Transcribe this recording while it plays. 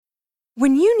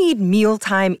When you need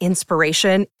mealtime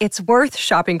inspiration, it's worth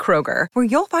shopping Kroger, where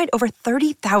you'll find over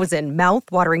 30,000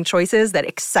 mouth-watering choices that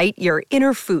excite your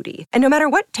inner foodie. And no matter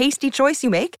what tasty choice you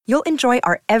make, you'll enjoy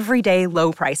our everyday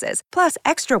low prices, plus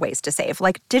extra ways to save,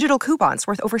 like digital coupons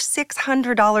worth over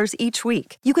 $600 each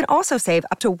week. You can also save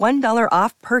up to $1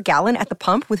 off per gallon at the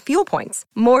pump with fuel points.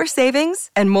 More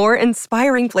savings and more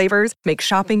inspiring flavors make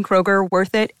shopping Kroger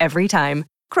worth it every time.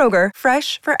 Kroger,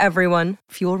 fresh for everyone.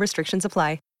 Fuel restrictions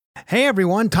apply. Hey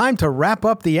everyone, time to wrap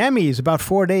up the Emmys. About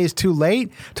 4 days too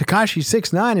late. Tekashi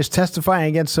 6ix9ine is testifying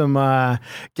against some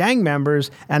gang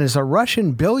members and is a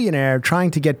Russian billionaire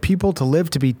trying to get people to live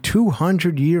to be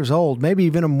 200 years old, maybe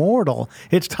even immortal.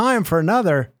 It's time for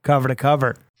another Cover to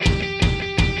Cover.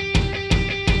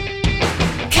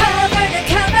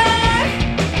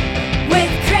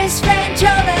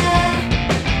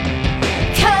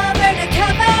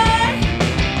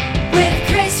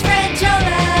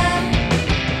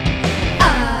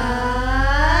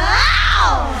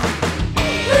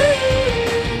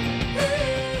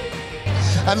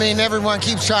 I mean, everyone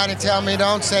keeps trying to tell me,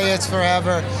 don't say it's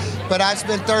forever, but I've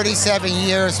spent 37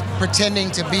 years pretending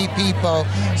to be people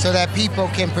so that people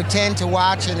can pretend to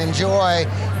watch and enjoy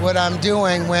what I'm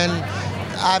doing when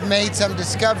I've made some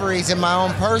discoveries in my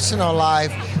own personal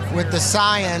life with the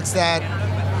science that,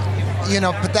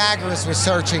 Pythagoras was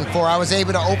searching for. I was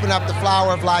able to open up the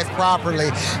flower of life properly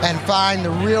and find the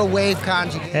real wave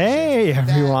conjugation. Hey,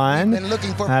 everyone. Been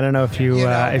looking for, I don't know if you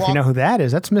know who that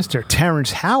is. That's Mr.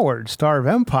 Terrence Howard, star of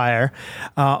Empire,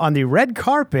 on the red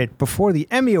carpet before the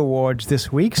Emmy Awards this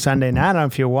week, Sunday night. I don't know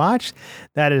if you watched.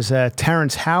 That is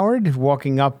Terrence Howard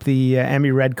walking up the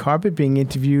Emmy red carpet, being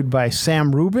interviewed by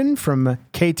Sam Rubin from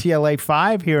KTLA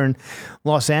 5 here in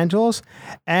Los Angeles.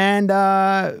 And,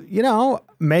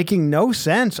 making no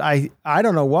sense. I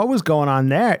don't know what was going on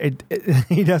there.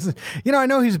 He doesn't, I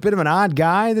know he's a bit of an odd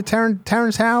guy, the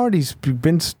Terrence Howard. He's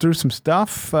been through some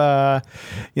stuff. I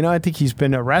think he's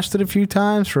been arrested a few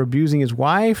times for abusing his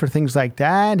wife or things like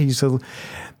that.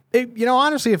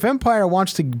 Honestly, if Empire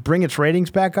wants to bring its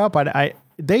ratings back up,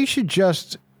 they should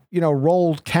just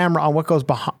roll camera on what goes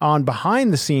on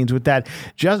behind the scenes with that.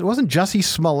 Wasn't Jussie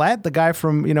Smollett, the guy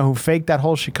from, who faked that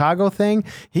whole Chicago thing?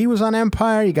 He was on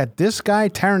Empire. You got this guy,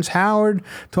 Terrence Howard,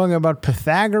 talking about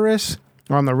Pythagoras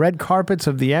on the red carpets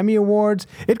of the Emmy Awards.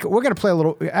 We're going to play a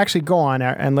little, actually go on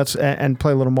and let's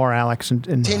play a little more, Alex. And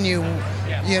continue,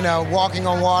 walking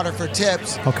on water for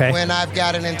tips. Okay. When I've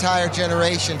got an entire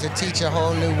generation to teach a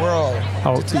whole new world.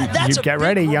 Oh, you get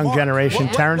ready, young generation.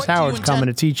 Terrence Howard's coming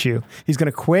to teach you. He's going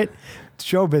to quit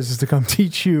show business to come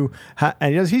teach you.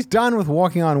 And he's done with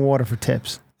walking on water for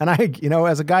tips. And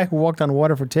as a guy who walked on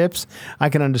water for tips, I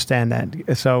can understand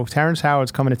that. So Terrence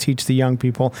Howard's coming to teach the young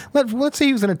people. Let's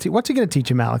see what's he going to teach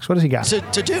him, Alex? What does he got?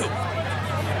 To do.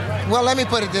 Well, let me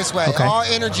put it this way. Okay. All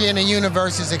energy in the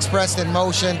universe is expressed in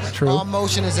motion. True. All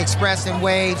motion is expressed in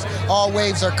waves. All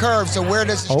waves are curved. So where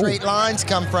does the straight lines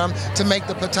come from to make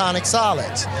the platonic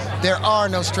solids? There are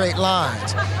no straight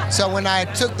lines. So when I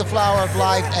took the flower of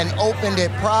life and opened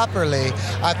it properly,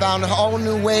 I found a whole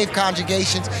new wave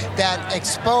conjugations that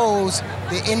expose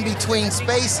the in-between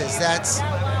spaces.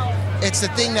 It's the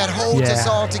thing that holds us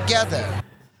all together.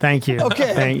 Thank you.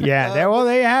 Okay. There you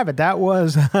have it. That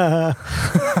was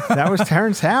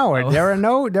Terrence Howard.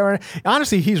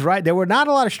 Honestly, he's right. There were not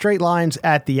a lot of straight lines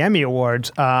at the Emmy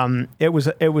Awards. It was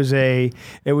a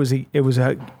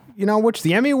which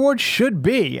the Emmy Awards should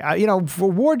be.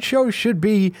 Award shows should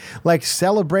be like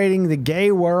celebrating the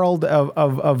gay world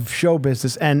of show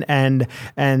business and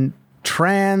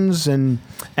trans and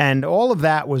all of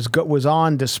that was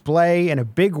on display in a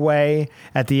big way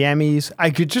at the Emmys.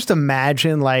 I could just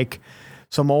imagine like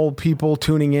some old people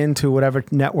tuning in to whatever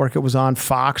network it was on,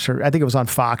 Fox, or I think it was on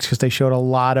Fox because they showed a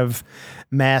lot of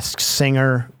Masked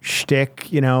Singer shtick,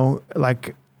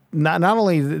 like not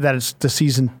only that it's the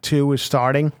season 2 is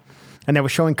starting, and they were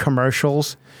showing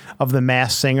commercials of the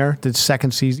Masked Singer, the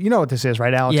second season. You know what this is,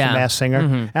 right, Alex? Yeah. The Masked Singer.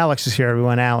 Mm-hmm. Alex is here,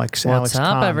 everyone. Alex. What's Alex up,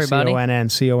 Conn, everybody?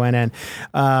 C-O-N-N.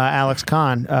 Alex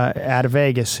Conn, out of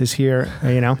Vegas, is here,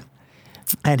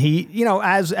 And he,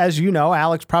 as you know,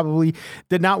 Alex probably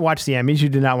did not watch the Emmys. You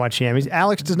did not watch the Emmys.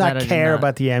 Alex does not care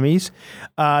about the Emmys.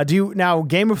 Now,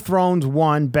 Game of Thrones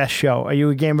won Best Show. Are you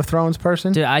a Game of Thrones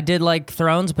person? Dude, I did like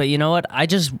Thrones, but you know what? I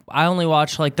only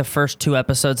watched like the first 2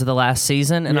 episodes of the last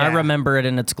season, and I remember it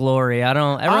in its glory.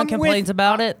 Everyone complains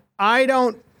about it.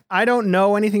 I don't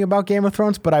know anything about Game of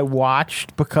Thrones, but I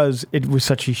watched because it was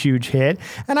such a huge hit,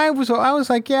 and I was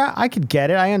like, yeah, I could get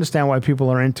it. I understand why people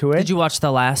are into it. Did you watch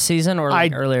the last season or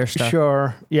earlier stuff?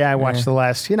 Sure. Yeah, I watched the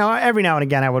last. Every now and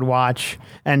again I would watch,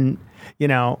 and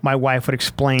my wife would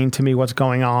explain to me what's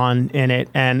going on in it,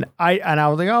 and I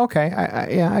was like, oh, okay,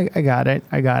 I got it.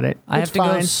 I have to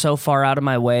go so far out of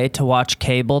my way to watch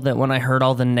cable that when I heard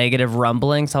all the negative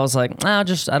rumblings, I was like, I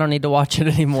don't need to watch it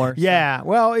anymore. Yeah,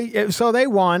 well, so they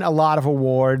won a lot of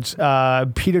awards.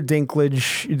 Peter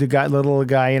Dinklage, the little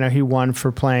guy, he won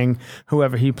for playing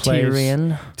whoever he plays.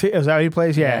 Tyrion. Is that what he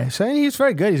plays? Yeah. So he's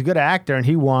very good. He's a good actor, and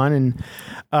he won,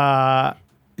 and.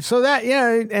 So that,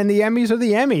 and the Emmys are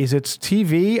the Emmys. It's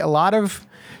TV, a lot of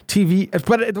TV.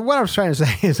 But what I was trying to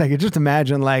say is I could just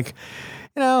imagine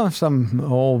some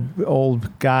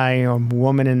old guy or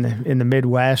woman in the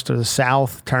Midwest or the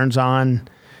South turns on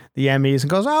the Emmys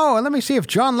and goes, oh, let me see if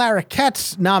John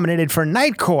Larroquette's nominated for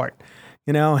Night Court,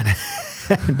 or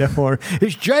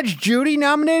is Judge Judy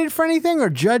nominated for anything,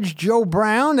 or Judge Joe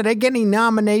Brown? Did they get any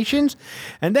nominations?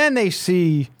 And then they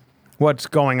see what's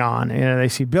going on. They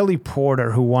see Billy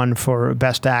Porter, who won for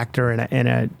Best Actor in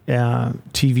a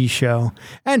TV show.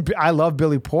 And I love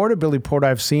Billy Porter. Billy Porter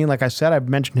I've seen, like I said, I've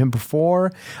mentioned him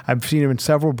before. I've seen him in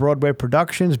several Broadway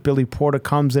productions. Billy Porter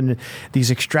comes in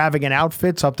these extravagant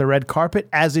outfits up the red carpet,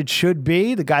 as it should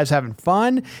be. The guy's having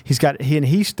fun.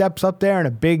 He steps up there in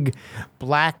a big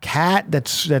black hat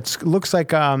that's looks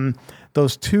like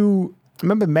those two.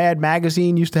 Remember Mad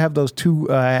Magazine used to have those two,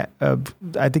 I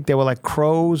think they were like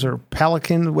crows or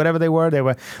pelicans, whatever they were. They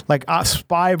were like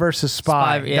Spy versus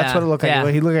Spy. That's what it looked like.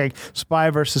 Yeah. He looked like Spy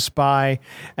versus Spy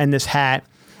and this hat.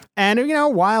 And,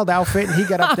 wild outfit. And he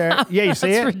got up there. Yeah, you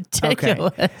see it?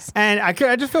 Ridiculous. Okay. And I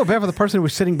just feel bad for the person who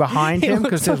was sitting behind him,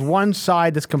 because there's one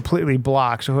side that's completely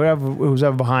blocked. So who's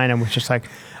ever behind him was just like,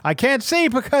 I can't see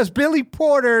because Billy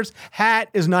Porter's hat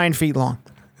is 9 feet long.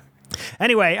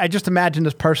 Anyway, I just imagine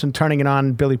this person turning it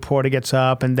on. Billy Porter gets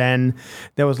up, and then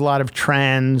there was a lot of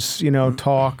trans,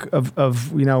 talk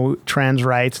of trans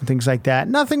rights and things like that.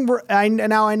 Nothing.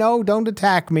 Now I know. Don't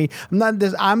attack me. I'm not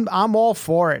this. I'm all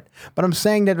for it. But I'm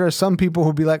saying that there are some people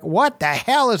who'll be like, "What the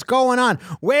hell is going on?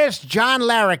 Where's John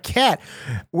Larroquette?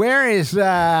 Where is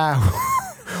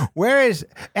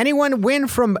anyone win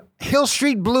from Hill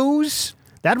Street Blues?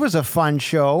 That was a fun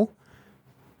show."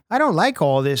 I don't like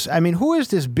all this. I mean, who is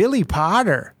this Billy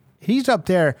Potter? He's up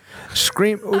there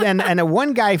screaming, and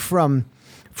one guy from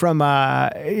You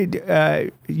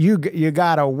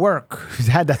Gotta Work. He's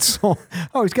had that song.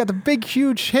 Oh, he's got the big,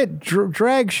 huge hit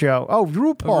drag show. Oh,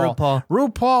 RuPaul.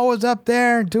 RuPaul was up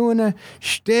there doing a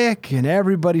shtick, and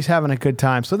everybody's having a good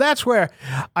time. So that's where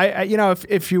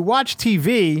if you watch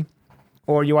TV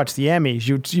or you watch the Emmys,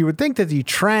 you would think that the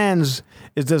trans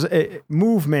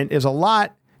movement is a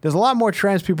lot. There's a lot more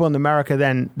trans people in America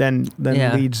than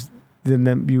leads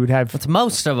than you would have. It's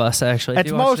most of us, actually.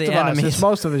 It's most of us. It's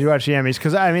most of us who watch the Emmys,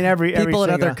 because every people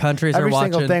in other countries are watching.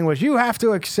 Every single thing was, you have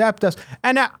to accept us.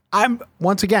 And I'm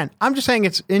just saying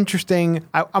it's interesting.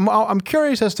 I'm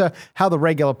curious as to how the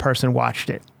regular person watched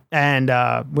it. And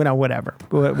whatever.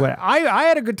 I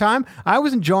had a good time. I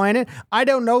was enjoying it. I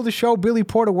don't know the show Billy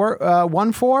Porter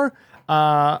won for.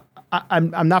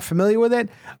 I'm not familiar with it.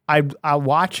 I'll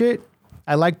watch it.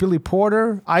 I like Billy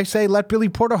Porter. I say let Billy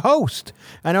Porter host.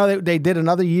 I know they did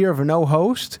another year of a no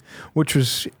host, which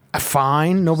was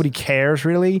fine. Nobody cares,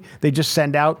 really. They just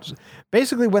send out...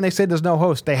 Basically, when they say there's no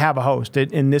host, they have a host.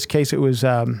 In this case, it was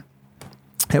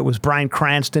Bryan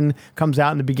Cranston comes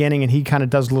out in the beginning, and he kind of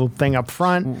does a little thing up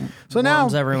front. So now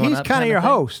he's kind of your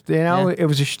host. It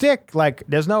was a shtick. Like,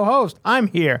 there's no host. I'm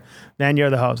here. Then you're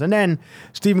the host. And then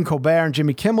Stephen Colbert and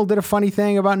Jimmy Kimmel did a funny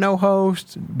thing about no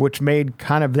host, which made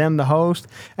kind of them the host.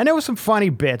 And there was some funny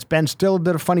bits. Ben Stiller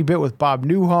did a funny bit with Bob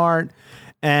Newhart,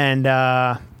 and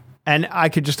I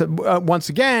could just once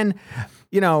again.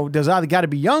 There's either got to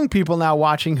be young people now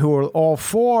watching who are all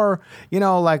for,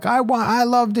 I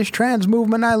love this trans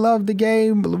movement, I love the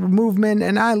gay movement,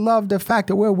 and I love the fact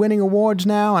that we're winning awards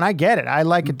now, and I get it, I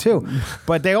like it too.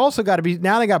 But they also got to be,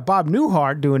 now they got Bob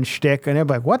Newhart doing shtick, and they're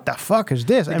like, what the fuck is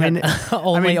this?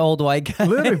 Only old white guy.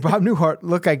 Literally, Bob Newhart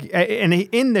looked like, and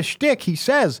in the shtick, he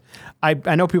says, I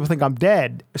know people think I'm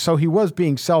dead, so he was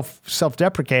being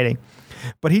self-deprecating.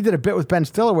 But he did a bit with Ben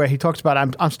Stiller where he talks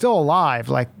about, I'm still alive.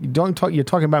 Like, you're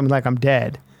talking about me like I'm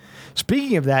dead.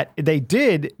 Speaking of that, they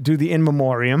did do the in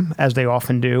memoriam, as they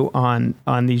often do on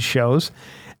these shows.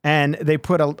 And they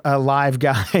put a live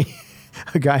guy,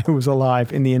 a guy who was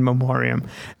alive in the in memoriam.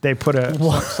 They put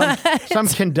some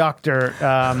conductor,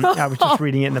 I was just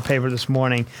reading it in the paper this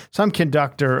morning, some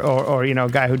conductor or a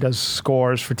guy who does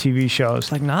scores for TV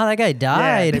shows. Like, nah, that guy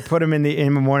died. Yeah, they put him in the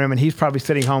in memoriam, and he's probably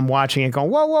sitting home watching it going,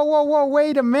 whoa,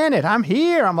 wait a minute, I'm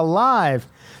here, I'm alive.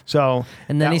 So,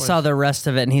 and then he saw the rest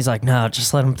of it, and he's like, no,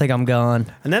 just let him think I'm gone.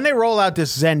 And then they roll out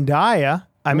this Zendaya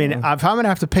I mean, if I'm going to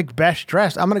have to pick best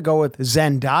dressed, I'm going to go with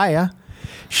Zendaya.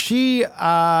 She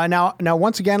now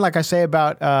once again, like I say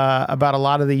about a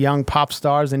lot of the young pop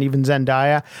stars and even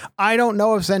Zendaya, I don't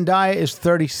know if Zendaya is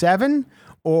 37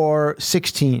 or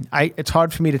 16. It's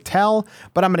hard for me to tell,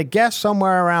 but I'm going to guess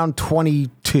somewhere around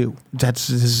 22. That's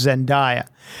Zendaya.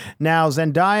 Now,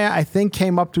 Zendaya, I think,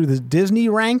 came up through the Disney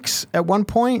ranks at one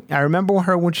point. I remember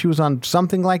her when she was on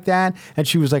something like that, and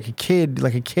she was like a kid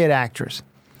actress.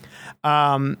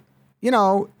 And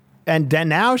then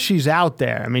now she's out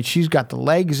there. I mean, she's got the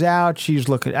legs out. She was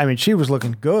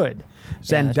looking good.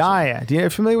 Zendaya. Are you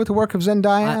familiar with the work of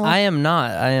Zendaya? I am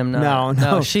not.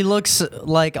 No. She looks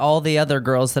like all the other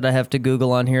girls that I have to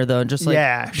Google on here, though. Just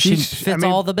like she fits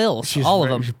all the bills. All of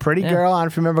them. She's a pretty girl. I don't know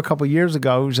if you remember a couple of years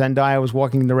ago, Zendaya was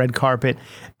walking the red carpet,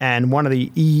 and one of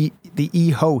the E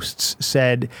hosts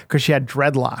said, because she had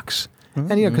dreadlocks. And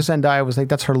because Zendaya was like,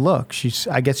 that's her look.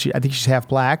 I think she's half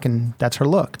black, and that's her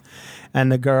look. And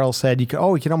the girl said, you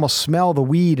can almost smell the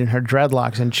weed in her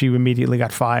dreadlocks, and she immediately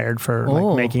got fired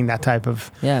for making that type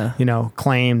of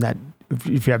claim that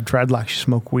if you have dreadlocks, you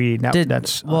smoke weed.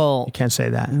 You can't say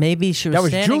that. Maybe she was. That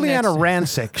was Juliana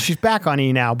Rancic. She's back on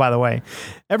E now, by the way.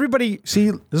 Everybody,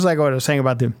 see, this is like what I was saying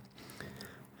about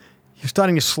you're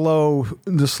starting the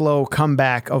slow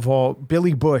comeback of all.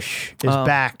 Billy Bush is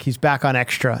back. He's back on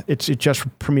Extra. It just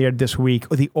premiered this week,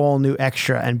 the all new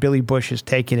Extra, and Billy Bush is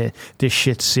taking this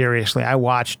shit seriously. I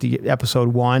watched the episode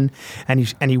 1, and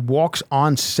he walks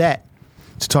on set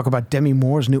to talk about Demi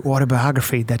Moore's new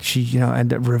autobiography that and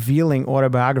the revealing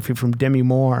autobiography from Demi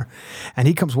Moore. And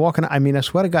he comes walking, I mean, I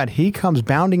swear to God, he comes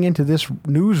bounding into this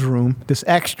newsroom, this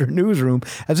Extra newsroom,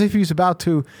 as if he's about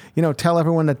to, tell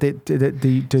everyone that the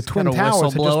Twin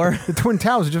Towers, the Twin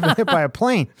Towers had just been hit by a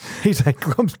plane. He's like,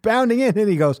 comes bounding in, and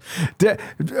he goes,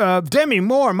 Demi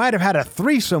Moore might have had a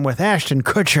threesome with Ashton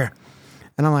Kutcher.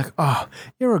 And I'm like, oh,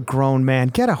 you're a grown man.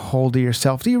 Get a hold of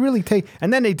yourself. Do you really take...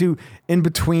 And then they do, in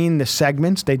between the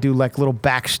segments, they do like little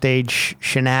backstage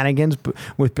shenanigans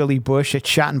with Billy Bush. It's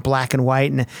shot in black and white,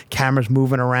 and the camera's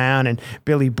moving around, and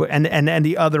Billy and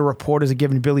the other reporters are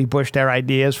giving Billy Bush their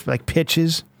ideas for like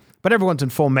pitches. But everyone's in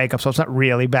full makeup, so it's not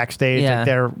really backstage. Yeah.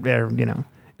 Like they're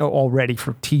all ready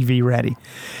for TV ready.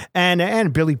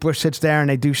 And Billy Bush sits there, and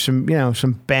they do some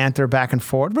banter back and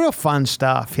forth, real fun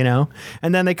stuff, And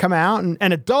then they come out,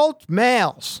 and adult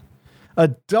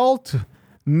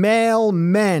male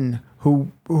men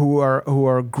who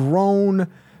are grown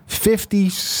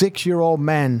 56-year-old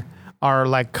men are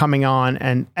like coming on,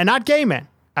 and not gay men,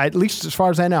 at least as far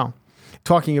as I know,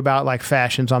 talking about like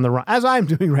fashions on the run, as I'm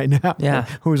doing right now. Yeah,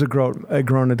 who's a grown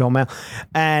adult male,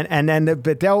 and then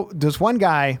this one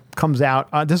guy comes out.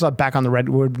 This is back on the red.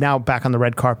 We're now back on the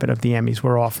red carpet of the Emmys.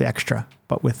 We're off the Extra,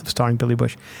 but with starring Billy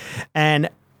Bush, and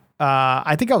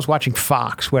I think I was watching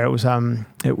Fox, where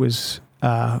it was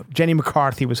Jenny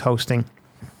McCarthy was hosting.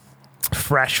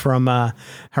 Fresh from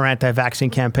her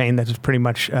anti-vaccine campaign that has pretty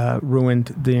much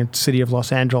ruined the city of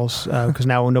Los Angeles because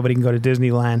now nobody can go to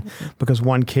Disneyland because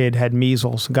one kid had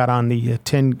measles, got on the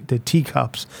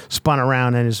teacups, spun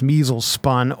around, and his measles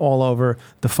spun all over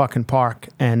the fucking park,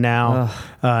 and now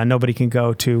nobody can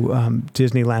go to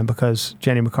Disneyland because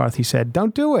Jenny McCarthy said,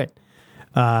 "Don't do it."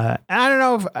 I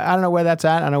don't know where that's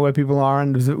at. I don't know where people are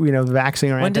on the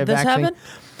vaccine or when anti-vaccine. Did this happen?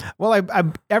 Well, I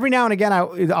every now and again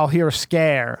I'll hear a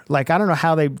scare. Like I don't know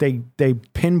how they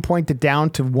pinpoint it down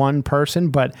to one person,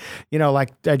 but like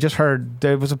I just heard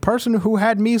there was a person who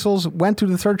had measles went through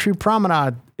the Third Street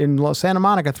Promenade in Santa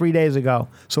Monica 3 days ago.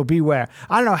 So beware.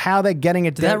 I don't know how they're getting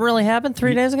it. Did that really happen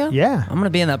 3 days ago? Yeah, I'm gonna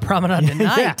be in that promenade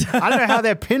tonight. Yeah. I don't know how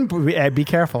they're be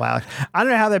careful, Alex. I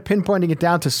don't know how they're pinpointing it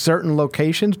down to certain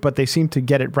locations, but they seem to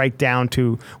get it right down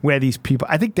to where these people.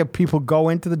 I think that people go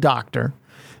into the doctor.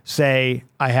 Say,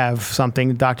 I have something.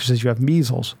 The doctor says you have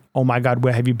measles. Oh my God,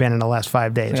 where have you been in the last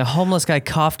 5 days? Like a homeless guy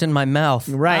coughed in my mouth.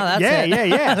 Right. Oh, that's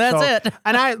yeah. That's it.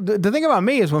 And the thing about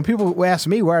me is when people ask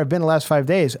me where I've been the last 5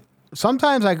 days,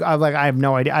 sometimes I have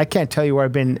no idea. I can't tell you where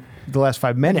I've been the last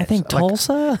 5 minutes. I think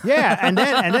Tulsa. Yeah, and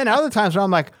then other times where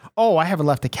I'm like, oh, I haven't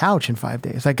left the couch in 5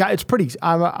 days. Like it's pretty.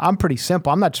 I'm pretty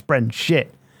simple. I'm not spreading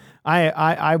shit.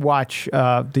 I watch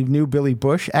the new Billy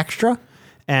Bush Extra.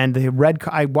 And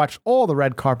I watched all the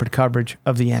red carpet coverage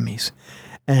of the Emmys,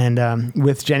 and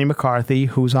with Jenny McCarthy,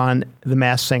 who's on The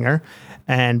Masked Singer,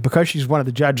 and because she's one of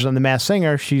the judges on The Masked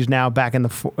Singer, she's now back in the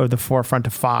forefront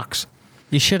of Fox.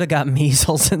 You should have got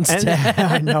measles instead.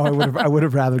 I know I would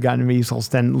have rather gotten measles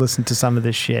than listen to some of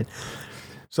this shit.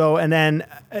 So and then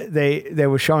they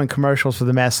were showing commercials for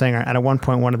The Masked Singer, and at one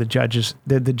point one of the judges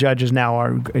now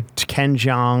are Ken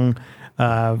Jeong.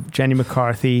 Jenny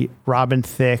McCarthy, Robin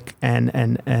Thicke, and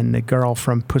the girl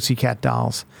from Pussycat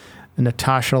Dolls.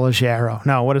 Natasha Leggero.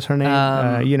 No, what is her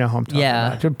name? You know who I'm talking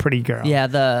about. She's a pretty girl. Yeah,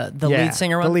 the lead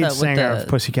singer. The lead singer of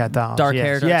Pussycat Dolls. Dark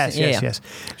hair. Yes.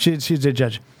 She's a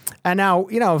judge. And now,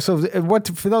 so what?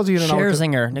 For those of you who don't know,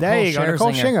 Scherzinger. There you go,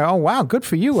 Nicole Scherzinger. Oh wow, good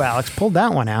for you, Alex. Pulled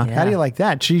that one out. How do you like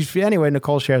that?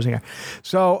 Nicole Scherzinger.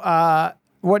 So,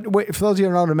 what? For those of you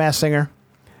who don't know the Masked Singer,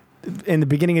 in the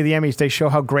beginning of the Emmys, they show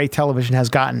how great television has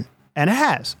gotten. And it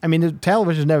has. I mean, the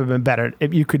television's never been better.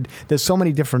 There's so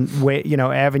many different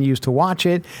avenues to watch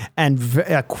it, and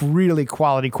really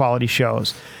quality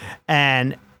shows.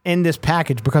 And in this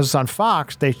package, because it's on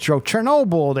Fox, they show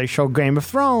Chernobyl, they show Game of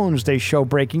Thrones, they show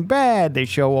Breaking Bad, they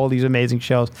show all these amazing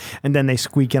shows, and then they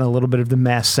squeak in a little bit of the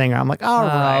Masked Singer. I'm like, all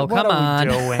right, what are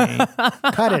we doing?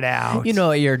 Cut it out. You know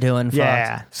what you're doing, Fox.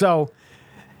 Yeah. So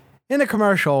in the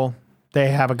commercial, they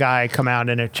have a guy come out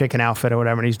in a chicken outfit or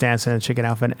whatever, and he's dancing in a chicken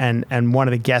outfit. And one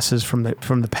of the guesses from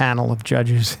the panel of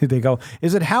judges, they go,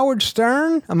 "Is it Howard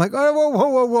Stern?" I'm like,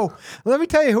 "Oh, whoa! Let me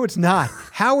tell you who it's not.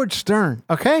 Howard Stern.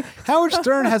 Okay, Howard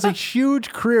Stern has a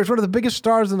huge career. He's one of the biggest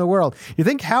stars in the world. You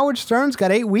think Howard Stern's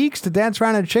got 8 weeks to dance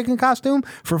around in a chicken costume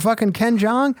for fucking Ken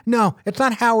Jeong? No, it's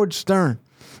not Howard Stern.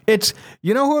 It's,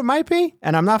 you know who it might be,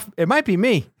 and I'm not. It might be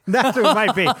me." That's who it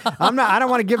might be. I don't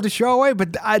want to give the show away,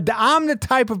 but I'm the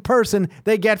type of person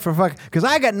they get for fucking, because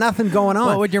I got nothing going on.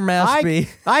 What would your mask be?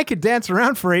 I could dance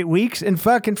around for 8 weeks and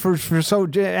fucking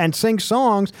and sing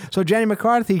songs so Jenny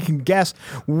McCarthy can guess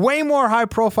way more high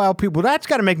profile people. That's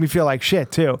got to make me feel like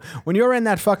shit too. When you're in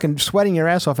that fucking sweating your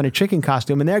ass off in a chicken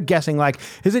costume and they're guessing like,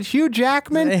 is it Hugh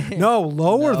Jackman? No,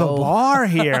 lower the bar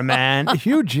here, man.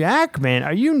 Hugh Jackman,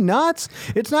 are you nuts?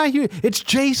 It's not Hugh. It's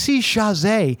J.C.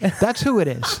 Chazé. That's who it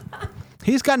is.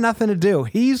 He's got nothing to do.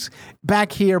 He's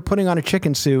back here putting on a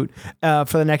chicken suit for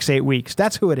the next 8 weeks.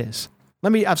 That's who it is.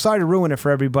 I'm sorry to ruin it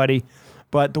for everybody,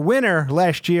 but the winner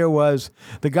last year was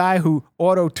the guy who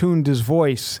auto-tuned his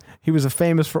voice. He was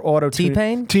famous for auto-tuning.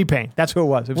 T-Pain? T-Pain. That's who it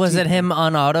was. Was it him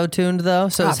unauto-tuned, though?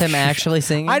 So it's him actually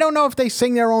singing? I don't know if they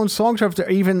sing their own songs or if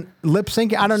they're even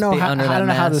lip-syncing. I don't know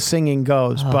how the singing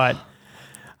goes, but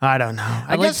I don't know.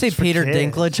 I'd like to see Peter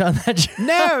Dinklage on that show.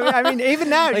 No, I mean, even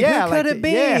now, Who could it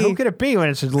be? Yeah, who could it be when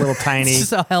it's a little tiny... It's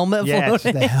just a helmet floating. It's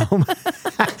the helmet.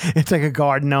 It's like a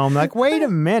garden gnome. Like, wait a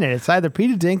minute. It's either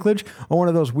Peter Dinklage or one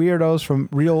of those weirdos from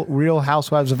Real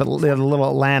Housewives of the Little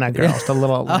Atlanta girls. The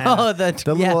Little Atlanta.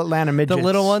 Little Atlanta midgets. The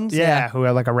little ones? Yeah, who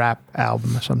have like a rap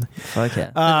album or something. Okay.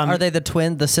 Are they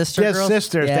the sister girls? Yeah,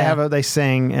 sisters. Yeah. They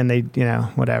sing and they,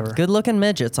 whatever. Good looking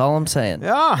midgets, all I'm saying.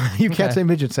 Oh, you can't say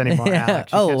midgets anymore,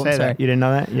 Alex. You can't say that. You didn't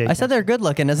know that? Yeah, I said they're good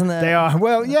looking, isn't that? They are.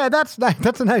 Well, yeah, that's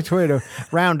a nice way to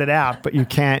round it out, but you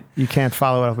can't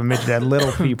follow it up with midgets. They're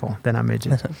little people. They're not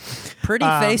midgets. Pretty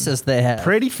faces they have.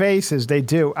 Pretty faces, they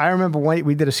do. I remember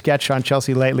we did a sketch on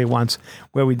Chelsea Lately once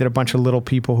where we did a bunch of little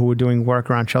people who were doing work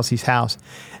around Chelsea's house.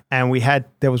 And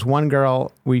there was one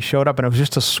girl, we showed up and it was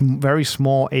just a very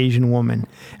small Asian woman.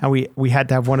 And we had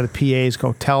to have one of the PAs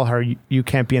go tell her, you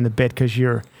can't be in the bit because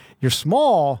you're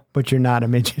small, but you're not a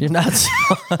midget. You're not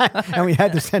small. And we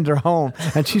had to send her home.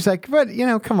 And she's like, but,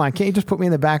 come on, can't you just put me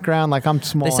in the background? Like, I'm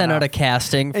small. They sent out a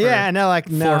casting for and they're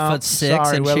like, no, 4'6",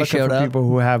 sorry, and we're she looking showed for up. people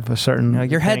who have a certain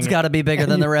your head's got to be bigger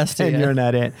than the rest of you. And you're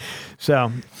not it.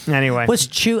 So, anyway.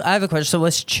 I have a question. So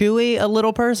was Chewy a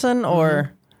little person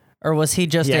or was he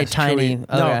just a tiny... Chewy,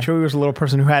 no, Chewy was a little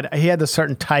person who had a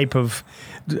certain type of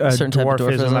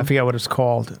dwarfism. I forget what it's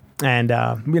called. And,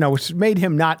 which made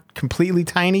him not completely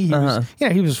tiny. He was,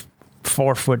 he was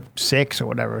 4'6" or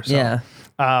whatever. So. Yeah.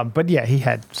 But yeah, he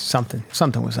had something.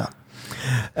 Something was up.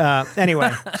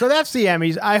 Anyway, so that's the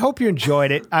Emmys. I hope you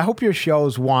enjoyed it. I hope your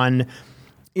shows won.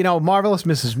 Marvelous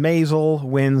Mrs. Maisel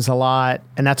wins a lot,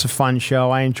 and that's a fun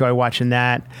show. I enjoy watching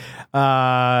that.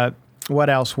 What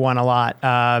else won a lot?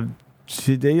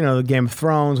 The Game of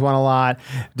Thrones won a lot.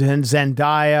 Then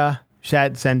Zendaya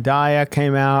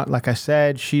came out. Like I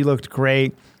said, she looked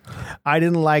great. I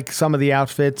didn't like some of the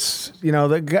outfits.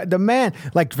 The man,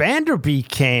 like Vanderbeek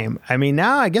came. I mean,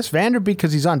 now I guess Vanderbeek,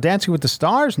 because he's on Dancing with the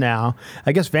Stars now.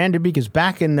 I guess Vanderbeek is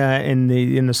back in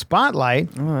the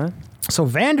spotlight. All right. So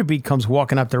Vanderbeek comes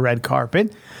walking up the red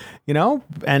carpet.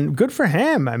 And good for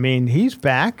him. I mean, he's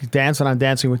back dancing on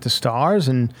Dancing with the Stars,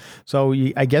 and so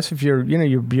I guess if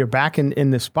you're back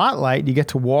in the spotlight, you get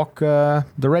to walk the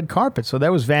red carpet. So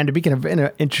that was Vanderbeek in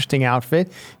an interesting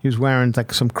outfit. He was wearing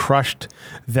like some crushed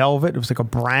velvet. It was like a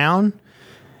brown,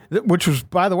 which was,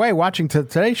 by the way, watching the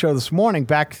Today Show this morning.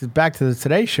 Back to the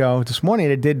Today Show this morning.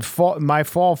 They did fall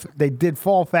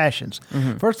fashions.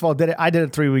 Mm-hmm. First of all, I did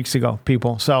it 3 weeks ago,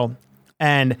 people. So,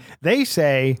 and they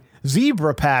say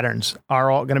zebra patterns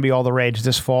are all going to be all the rage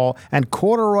this fall, and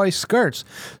corduroy skirts.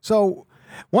 So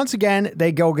once again,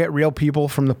 they go get real people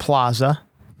from the plaza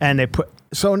And they put...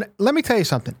 So let me tell you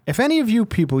something. If any of you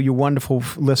people, you wonderful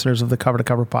listeners of the Cover to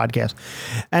Cover podcast,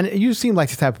 and you seem like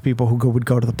the type of people who would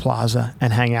go to the plaza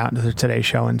and hang out to the Today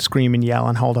Show and scream and yell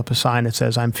and hold up a sign that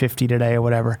says, I'm 50 today or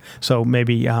whatever. So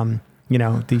maybe,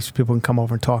 these people can come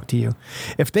over and talk to you.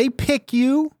 If they pick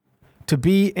you to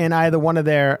be in either one of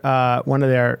their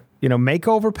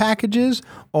makeover packages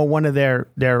or one of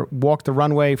their walk the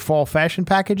runway fall fashion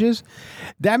packages,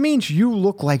 that means you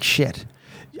look like shit.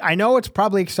 I know it's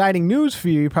probably exciting news for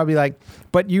you. You're probably like,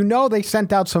 but they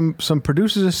sent out some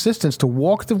producers' assistants to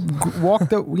walk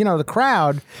the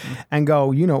crowd and go,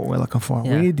 what we're looking for.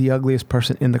 Yeah. We need the ugliest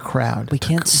person in the crowd. We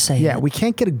can't say it. Yeah, we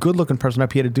can't get a good looking person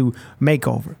up here to do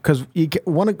makeover because a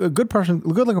good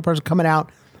looking person coming out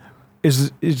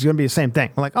is going to be the same thing.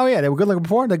 I'm like, oh yeah, they were good looking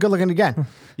before, they're good looking again.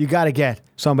 You got to get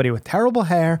somebody with terrible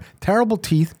hair, terrible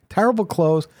teeth, terrible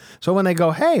clothes. So when they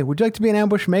go, hey, would you like to be an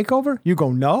ambush makeover? You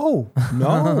go, no,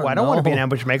 I don't want to be an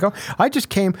ambush makeover.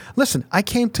 I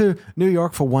came to New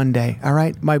York for one day, all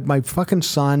right? My fucking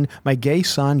son, my gay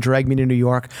son dragged me to New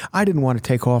York. I didn't want to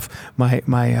take off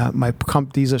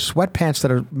these are sweatpants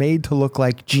that are made to look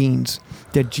like jeans.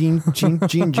 They're jean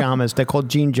jammers. They're called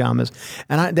jean jammers.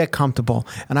 And they're comfortable.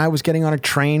 And I was getting on a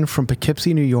train from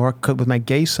Poughkeepsie, New York with my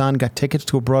gay son, got tickets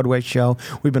to a Broadway show.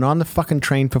 We've been on the fucking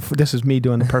train this is me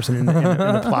doing the person in the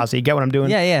plaza. You get what I'm doing?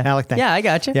 Yeah. Alec, thanks. Yeah, I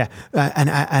got you. Yeah. And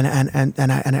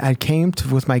I came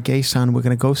with my gay son. We're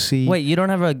going to go see. Wait, you don't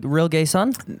have a real gay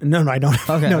son? No, I don't.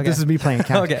 Okay, no, okay. This is me playing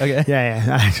couch. Okay.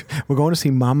 Yeah. We're going to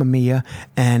see Mamma Mia,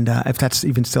 and if that's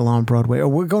even still on Broadway, or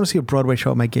we're going to see a Broadway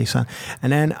show with my gay son.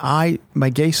 And then my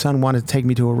gay son wanted to take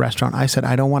me to a restaurant. I said,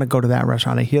 I don't want to go to that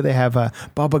restaurant. I hear they have a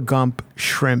Bubba Gump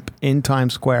shrimp in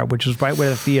Times Square, which is right where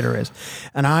the theater is.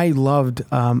 And I loved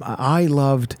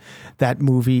that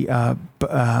movie.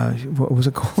 What was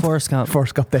it called? Forrest Gump.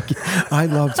 Forrest Gump. Thank you. I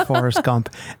loved Forrest Gump,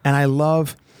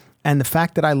 and the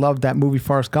fact that I loved that movie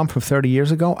Forrest Gump from 30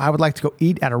 years ago, I would like to go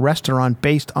eat at a restaurant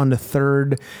based on the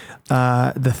third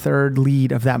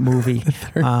lead of that movie.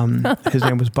 His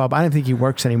name was Bub. I don't think he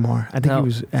works anymore. I think he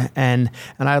was, and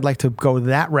I'd like to go to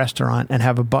that restaurant and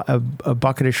have a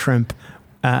bucket of shrimp.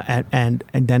 And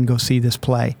then go see this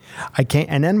play. I can't.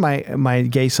 And then my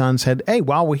gay son said, "Hey,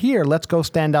 while we're here, let's go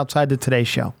stand outside the Today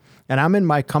Show." And I'm in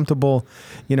my comfortable,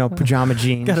 pajama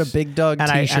jeans. Got a big dog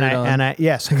T-shirt on.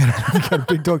 Yes, I got a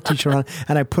big dog T-shirt on.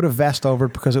 And I put a vest over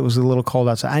it because it was a little cold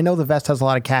outside. I know the vest has a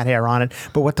lot of cat hair on it,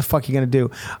 but what the fuck are you going to do?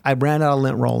 I ran out of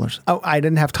lint rollers. Oh, I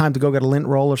didn't have time to go get a lint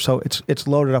roller, so it's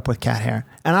loaded up with cat hair.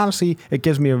 And honestly, it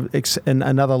gives me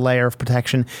another layer of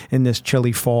protection in this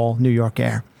chilly fall New York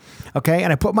air. Okay,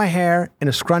 and I put my hair in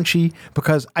a scrunchie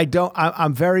because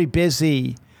I'm very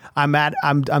busy. I'm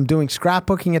doing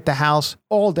scrapbooking at the house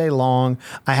all day long.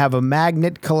 I have a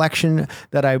magnet collection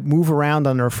that I move around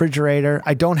on the refrigerator.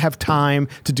 I don't have time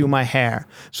to do my hair.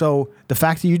 So the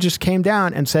fact that you just came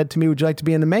down and said to me, would you like to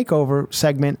be in the makeover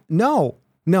segment? No,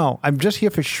 I'm just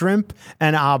here for shrimp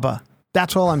and ABBA.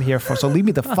 That's all I'm here for. So leave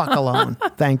me the fuck alone.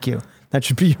 Thank you. That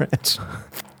should be your answer.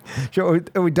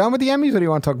 Are we done with the Emmys, or do you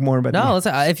want to talk more about? No,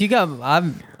 if you got,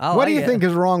 what do you think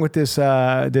is wrong with this?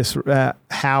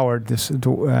 Howard,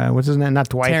 what's his name? Not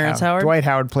Dwight. Terrence Howard. Dwight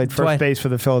Howard played first base for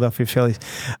the Philadelphia Phillies.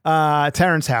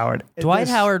 Terrence Howard. Dwight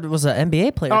Howard was an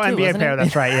NBA player. Oh, too, NBA player.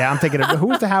 That's right. Yeah, I'm thinking of who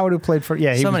was the Howard who played for?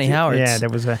 Yeah, many Howards. Yeah, there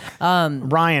was a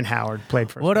Ryan Howard played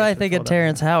for. What do I think of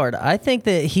Terrence Howard? I think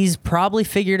that he's probably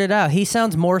figured it out. He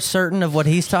sounds more certain of what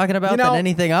he's talking about than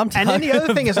anything I'm talking about. And then the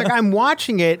other thing is, like, I'm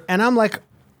watching it, and I'm like,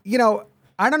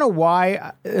 I don't know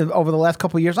why over the last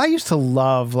couple of years, I used to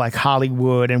love like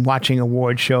Hollywood and watching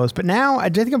award shows, but now I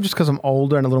think I'm just because I'm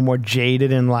older and a little more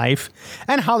jaded in life.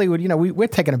 And Hollywood, we're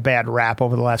taking a bad rap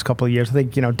over the last couple of years. I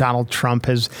think, Donald Trump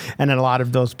has, and then a lot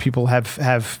of those people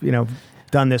have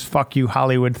done this fuck you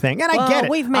Hollywood thing. And I get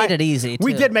it. We've made it easy, too.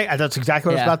 We did make, that's exactly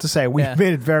what I was about to say. We've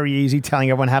made it very easy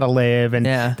telling everyone how to live, and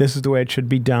this is the way it should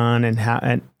be done,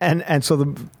 and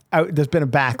so there's been a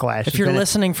backlash. If you're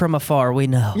listening from afar, we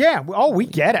know. Yeah. Oh, we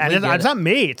get it. And it's not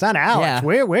me. It's not Alex.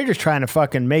 Yeah. We're just trying to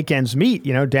fucking make ends meet,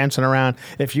 dancing around.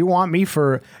 If you want me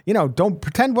for, don't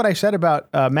pretend what I said about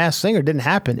Masked Singer didn't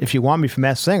happen. If you want me for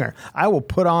Masked Singer, I will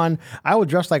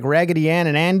dress like Raggedy Ann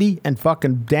and Andy and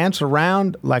fucking dance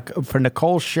around like for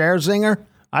Nicole Scherzinger.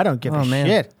 I don't give a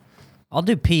shit. I'll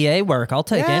do PA work. I'll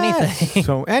take anything.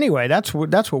 So anyway, that's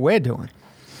what we're doing.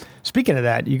 Speaking of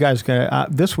that, you guys,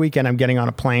 this weekend I'm getting on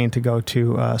a plane to go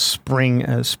to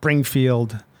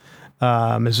Springfield,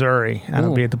 Missouri, and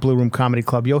I'll be at the Blue Room Comedy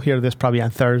Club. You'll hear this probably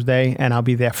on Thursday, and I'll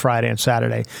be there Friday and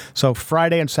Saturday. So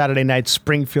Friday and Saturday night,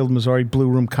 Springfield, Missouri, Blue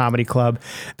Room Comedy Club.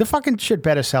 The fucking shit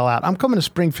better sell out. I'm coming to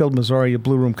Springfield, Missouri, a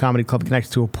Blue Room Comedy Club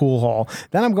connected to a pool hall.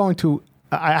 Then I'm going to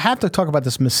I have to talk about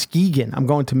this Muskegon. I'm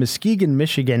going to Muskegon,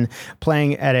 Michigan,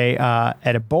 playing at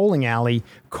a bowling alley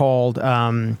called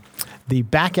the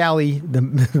Back Alley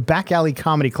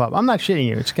Comedy Club. I'm not shitting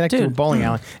you. It's connected to a bowling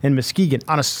alley in Muskegon.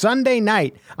 On a Sunday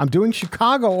night, I'm doing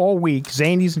Chicago all week,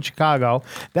 Zanies in Chicago.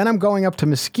 Then I'm going up to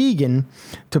Muskegon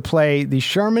to play the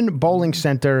Sherman Bowling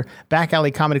Center Back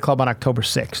Alley Comedy Club on October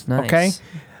 6th. Nice. Okay?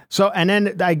 So, and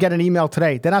then I get an email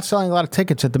today. They're not selling a lot of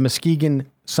tickets at the Muskegon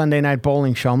Sunday night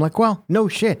bowling show. I'm like, well, no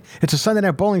shit. It's a Sunday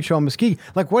night bowling show in Muskegon.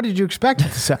 Like, what did you expect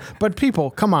it to sell? But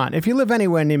people, come on. If you live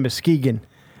anywhere near Muskegon,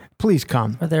 please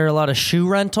come. Are there a lot of shoe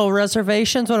rental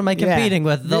reservations? What am I competing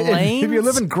with? The lanes? If you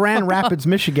live in Grand Rapids,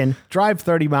 Michigan, drive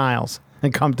 30 miles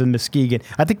and come to Muskegon.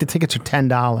 I think the tickets are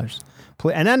 $10.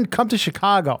 And then come to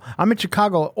Chicago. I'm in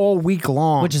Chicago all week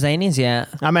long. Which Zanies, yeah.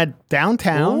 I'm at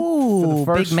downtown. Ooh,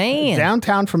 big man.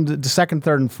 Downtown from the 2nd,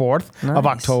 3rd, and 4th of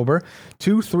October.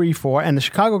 2, 3, 4. And the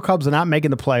Chicago Cubs are not making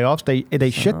the playoffs.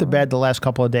 They shit the bed the last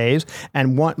couple of days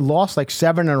and lost like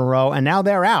 7 in a row, and now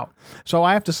they're out. So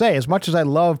I have to say, as much as I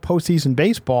love postseason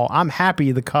baseball, I'm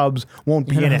happy the Cubs won't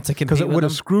be in it because it would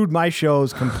have screwed my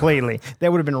shows completely. They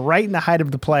would have been right in the height of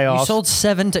the playoffs. You sold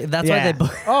 7. That's why they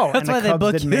booked. That's why they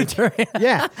booked you.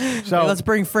 Yeah. So let's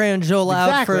bring Fran and Joel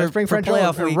out for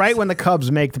playoff weeks. Right when the Cubs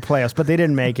make the playoffs, but they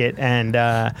didn't make it, and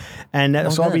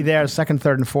so I'll be there 2nd,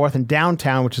 3rd, and 4th in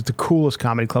downtown, which is the coolest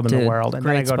comedy club in the world, and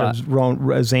then I go to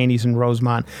Zanies in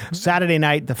Rosemont Saturday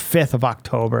night, the 5th of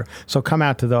October. So come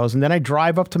out to those, and then I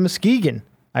drive up to Muskegon.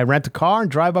 I rent a car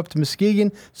and drive up to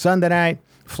Muskegon Sunday night,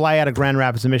 fly out of Grand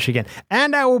Rapids, Michigan,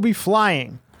 and I will be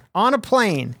flying on a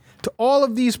plane to all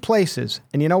of these places.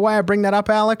 And you know why I bring that up,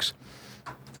 Alex?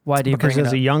 Why do you bring it up?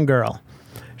 Because there's a young girl.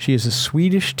 She is a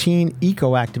Swedish teen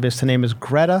eco-activist. Her name is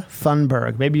Greta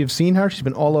Thunberg. Maybe you've seen her. She's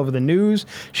been all over the news.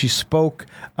 She spoke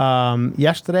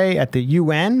yesterday at the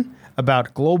UN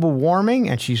about global warming,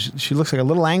 and she looks like a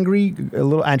little angry,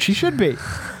 and she should be.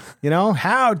 You know,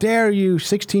 how dare you,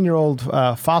 16-year-old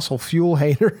fossil fuel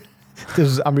hater.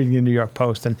 I'm reading the New York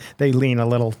Post, and they lean a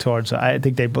little towards. I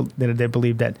think they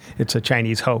believe that it's a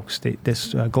Chinese hoax.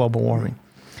 This global warming.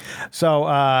 So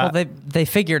well, they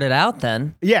figured it out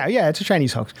then. Yeah, it's a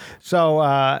Chinese hoax.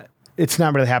 So it's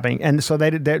not really happening, and so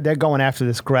they're going after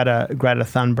this Greta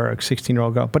Thunberg,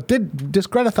 16-year-old girl. But this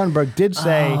Greta Thunberg did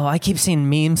say? Oh, I keep seeing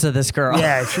memes of this girl.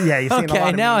 Yeah, you're seeing a lot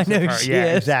of now memes I know of her. she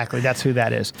Yeah, is. exactly. That's who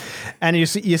that is, and you're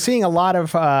seeing a lot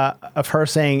of her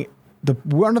saying.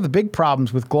 One of the big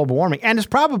problems with global warming, and it's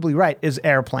probably right, is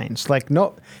airplanes. Like,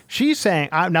 no, she's saying,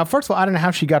 now, first of all, I don't know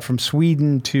how she got from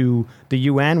Sweden to the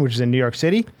UN, which is in New York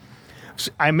City.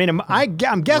 I mean, I'm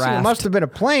guessing Raft. It must have been a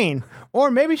plane, or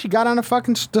maybe she got on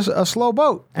a slow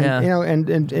boat.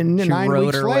 And, and 9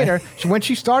 weeks later, when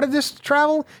she started this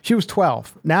travel, she was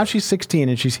 12. Now she's 16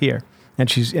 and she's here. And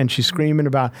she's screaming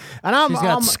about. And she's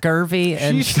got scurvy,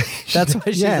 and that's why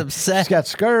she's upset. She's got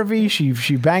scurvy.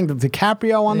 She banged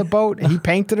DiCaprio on the boat, and he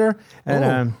painted her,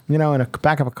 and in the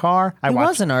back of a car. He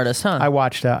was an artist, huh? I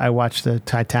watched the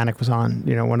Titanic was on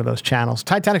one of those channels.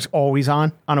 Titanic's always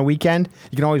on a weekend.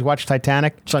 You can always watch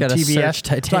Titanic. It's on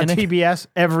TBS. It's on TBS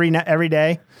every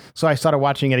day. So I started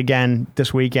watching it again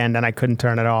this weekend, and I couldn't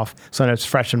turn it off. So it's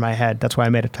fresh in my head. That's why I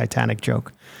made a Titanic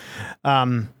joke.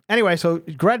 Anyway, so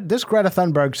this Greta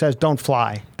Thunberg says, don't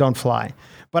fly.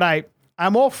 But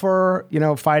I'm all for,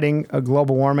 fighting a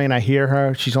global warming, and I hear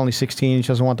her. She's only 16. She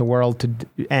doesn't want the world to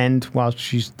end while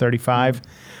she's 35.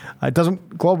 It's not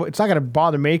going to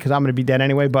bother me because I'm going to be dead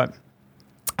anyway, but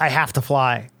I have to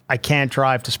fly. I can't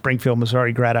drive to Springfield,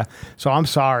 Missouri, Greta. So I'm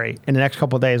sorry. In the next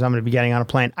couple of days, I'm going to be getting on a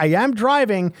plane. I am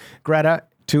driving, Greta,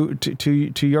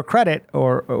 to your credit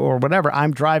or whatever.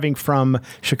 I'm driving from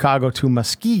Chicago to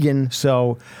Muskegon,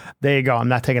 so there you go. I'm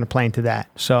not taking a plane to that.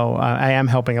 So I am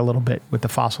helping a little bit with the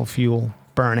fossil fuel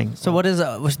burning. So what is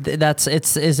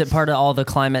is it part of all the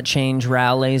climate change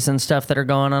rallies and stuff that are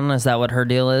going on? Is that what her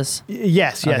deal is?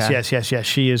 Yes.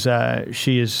 She is.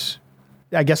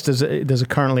 I guess there's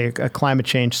currently a climate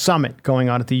change summit going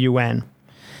on at the UN.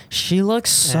 She looks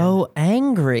so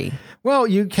angry. Well,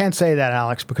 you can't say that,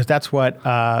 Alex, because that's what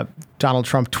Donald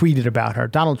Trump tweeted about her.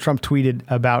 Donald Trump tweeted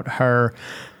about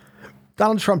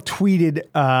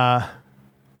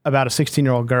a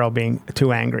 16-year-old girl being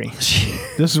too angry.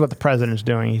 This is what the president's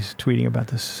doing. He's tweeting about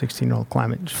this 16-year-old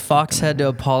climate. Fox had to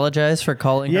apologize for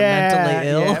calling her mentally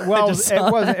ill. Yeah. Well,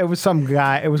 it was some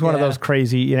guy. It was one of those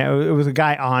crazy, it was a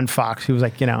guy on Fox. He was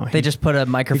like, They just put a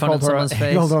microphone in someone's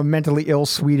face. He called her a mentally ill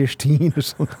Swedish teen or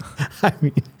something. I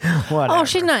mean, whatever. Oh,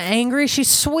 she's not angry. She's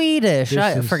Swedish.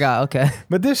 I forgot. Okay.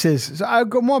 But this is, I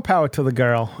go more power to the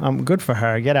girl. Good for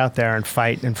her. Get out there and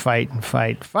fight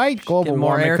Fight global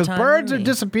warming. Because birds are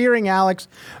disappearing, Alex.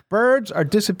 Birds are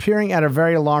disappearing at a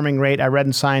very alarming rate. I read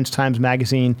in Science Times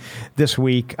Magazine this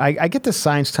week. I get the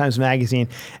Science Times Magazine,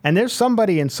 and there's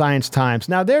somebody in Science Times.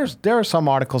 Now, there are some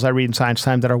articles I read in Science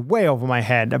Times that are way over my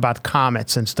head about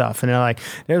comets and stuff. And they're like,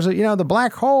 the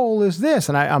black hole is this.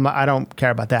 And I don't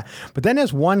care about that. But then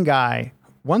there's one guy,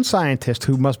 one scientist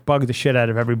who must bug the shit out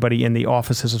of everybody in the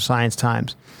offices of Science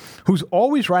Times, who's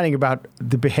always writing about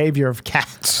the behavior of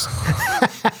cats.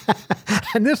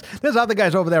 And there's other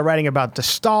guys over there writing about the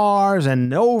stars and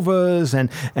novas and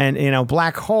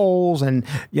black holes and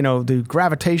the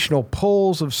gravitational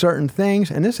pulls of certain things.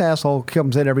 And this asshole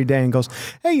comes in every day and goes,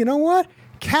 hey, you know what?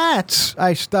 Cats,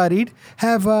 I studied,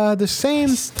 have the same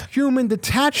human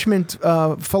detachment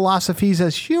philosophies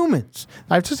as humans.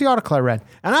 That's just the article I read,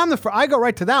 and I go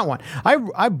right to that one.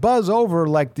 I buzz over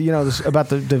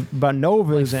about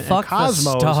novas and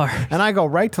cosmos, and I go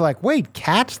right to wait,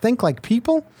 cats think like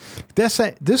people. This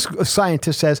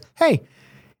scientist says, hey,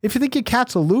 if you think your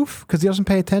cat's aloof because he doesn't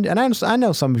pay attention, and I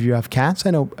know some of you have cats.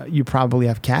 I know you probably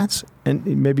have cats, and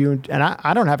maybe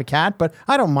I don't have a cat, but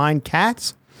I don't mind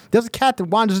cats. There's a cat that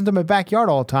wanders into my backyard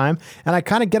all the time, and I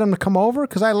kind of get him to come over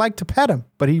because I like to pet him,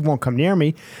 but he won't come near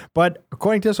me. But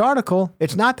according to this article,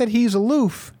 it's not that he's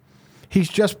aloof. He's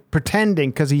just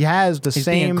pretending because he has the same...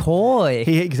 He's being coy.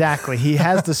 He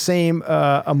has the same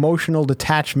emotional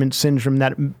detachment syndrome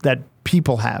that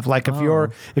people have. Like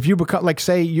if you become,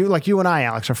 say you and I,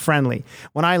 Alex, are friendly.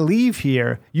 When I leave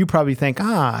here, you probably think,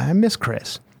 I miss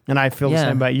Chris. And I feel the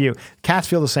same about you. Cats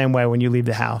feel the same way when you leave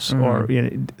the house.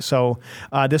 So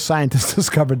this scientist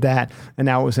discovered that, and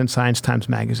now it was in Science Times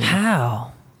Magazine.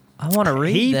 How? I want to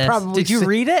read this. Did you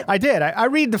read it? I did. I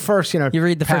read the first, You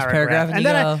read the first paragraph and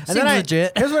then seems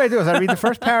legit. Here's what I do is I read the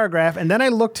first paragraph, and then I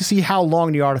look to see how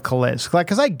long the article is.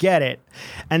 Because I get it.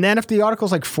 And then if the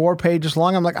article's 4 pages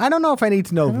long, I'm like, I don't know if I need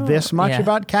to know this much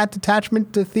about cat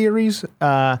detachment theories.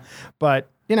 But...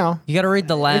 you got to read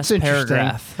the last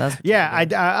paragraph.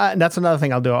 That's another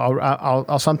thing I'll do.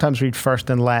 I'll sometimes read first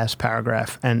and last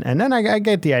paragraph, and then I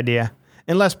get the idea.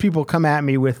 Unless people come at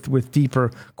me with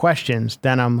deeper questions,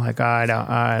 then I'm like, all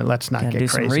right, let's not get crazy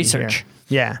some research.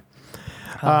 Here.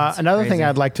 Yeah. Another thing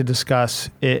I'd like to discuss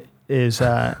is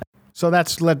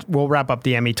we'll wrap up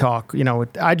the Emmy talk.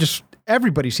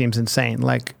 Everybody seems insane.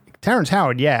 Terrence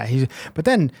Howard, but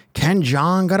then Ken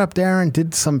Jeong got up there and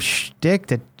did some shtick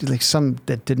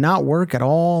that did not work at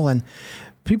all, and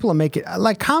people are making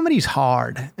comedy's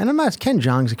hard. And Ken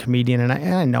Jeong's a comedian, and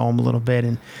I know him a little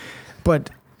bit,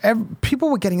 but people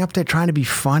were getting up there trying to be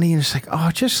funny, and it's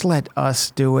just let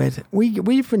us do it.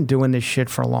 We've been doing this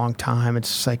shit for a long time.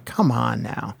 It's just come on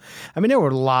now. I mean, there were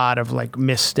a lot of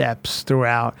missteps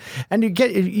throughout, and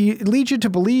it leads you to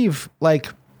believe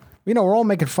we're all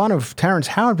making fun of Terrence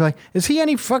Howard. Be is he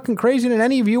any fucking crazier than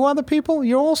any of you other people?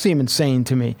 You all seem insane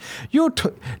to me.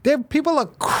 People are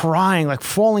crying,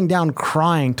 falling down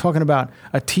crying, talking about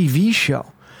a TV show.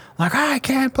 I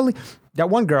can't believe that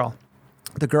one girl.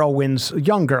 The girl wins, a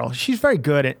young girl. She's very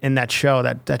good in that show,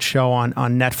 that show on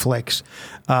Netflix,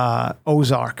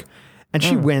 Ozark. And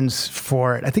she wins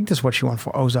for it. I think this is what she won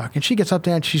for, Ozark. And she gets up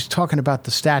there and she's talking about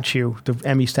the statue, the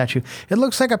Emmy statue. It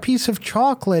looks like a piece of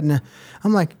chocolate. And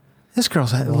I'm like, this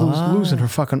girl's losing her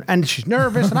fucking... And she's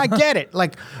nervous, and I get it.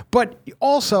 But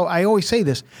also, I always say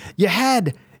this.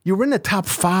 You were in the top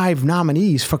 5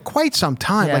 nominees for quite some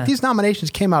time. Yeah. These nominations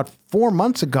came out 4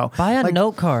 months ago. Buy a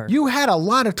note card. You had a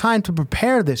lot of time to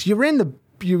prepare this. You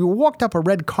walked up a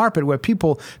red carpet where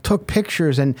people took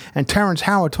pictures, and Terrence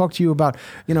Howard talked to you about,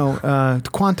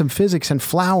 quantum physics and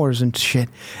flowers and shit.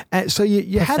 And so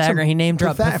you had some... He name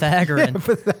dropped Pythagorean. Yeah,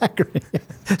 Pythagorean.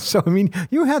 So,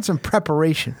 you had some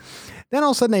preparation. Then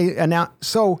all of a sudden they announced...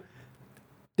 So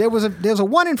there was a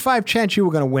 1 in 5 chance you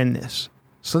were going to win this.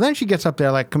 So then she gets up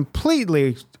there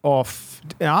completely off.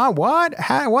 What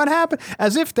happened?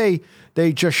 As if they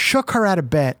just shook her out of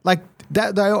bed.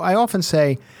 That. I often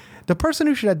say, the person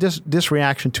who should have this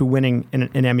reaction to winning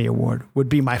an Emmy Award would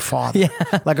be my father. Yeah.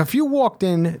 If you walked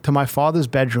into my father's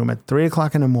bedroom at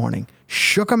 3:00 in the morning,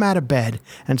 shook him out of bed,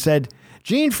 and said,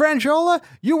 Gene Franchola,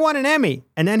 you won an Emmy.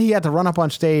 And then he had to run up on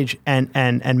stage and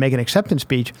make an acceptance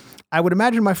speech. I would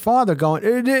imagine my father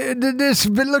going, this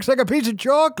looks like a piece of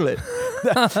chocolate.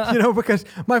 Because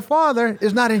my father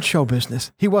is not in show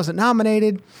business. He wasn't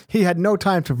nominated. He had no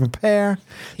time to prepare.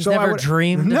 He's never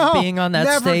dreamed of being on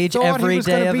that stage every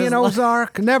day of his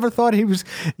life. Never thought he was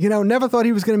going to be in Ozark. Never thought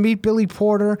he was, going to meet Billy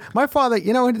Porter. My father,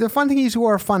 the fun thing is he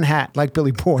wore a fun hat like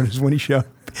Billy Porter's when he showed.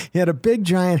 He had a big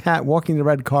giant hat walking the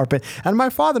red carpet. And my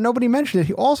father, nobody mentioned it,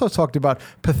 he also talked about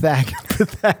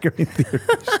Pythagorean theories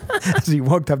as he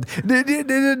walked up.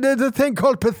 There's a thing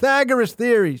called Pythagoras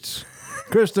theories.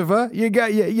 Christopher. You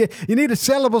need a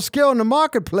sellable skill in the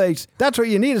marketplace. That's what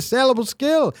you need, a sellable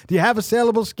skill. Do you have a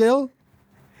sellable skill?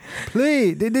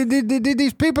 Please,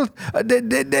 these people.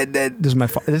 This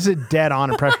is a dead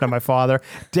on impression of my father.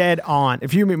 Dead on.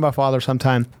 If you meet my father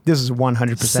sometime, this is 100%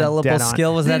 sellable dead on.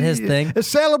 skill, was that his thing? A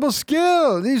sellable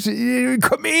skill. You're a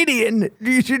comedian.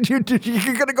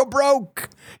 You're gonna go broke.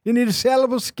 You need a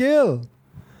sellable skill.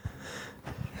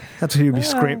 That's what he would be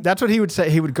screaming. That's what he would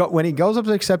say. He would go when he goes up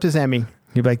to accept his Emmy.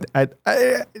 He'd be like, I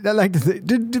like to think,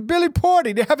 did Billy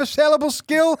Porty, do you have a sellable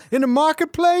skill in the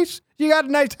marketplace? You got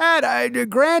a nice hat,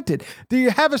 granted. Do you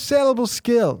have a sellable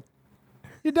skill?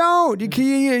 You don't.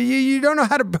 You don't know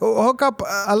how to hook up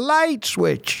a light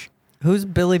switch. Who's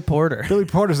Billy Porter? Billy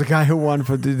Porter's the guy who won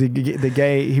for the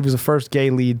gay. He was the first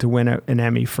gay lead to win an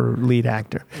Emmy for lead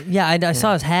actor. Yeah, I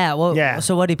saw his hat.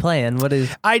 So what he playing? What is?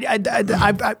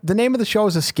 The name of the show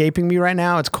is escaping me right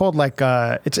now. It's called like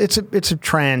it's a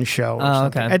trans show. Or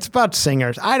something. Okay. It's about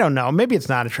singers. I don't know. Maybe it's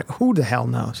not a trans. Who the hell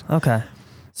knows? Okay.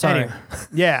 Sorry. Anyway,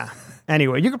 yeah.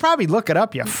 Anyway, you could probably look it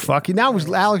up. You fucking. Now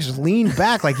Alex is leaned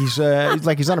back like he's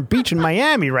on a beach in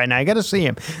Miami right now. You got to see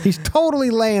him. He's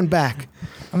totally laying back.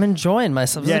 I'm enjoying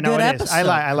myself. It's a good episode.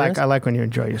 I like when you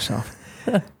enjoy yourself.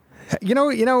 You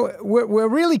know, we're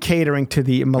really catering to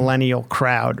the millennial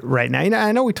crowd right now.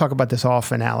 I know we talk about this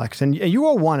often, Alex, and you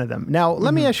are one of them. Now,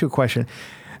 let me ask you a question: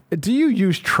 do you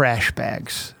use trash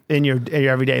bags in your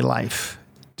everyday life?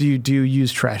 Do you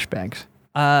use trash bags?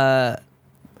 I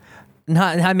mean,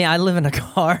 I live in a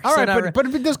car. All right,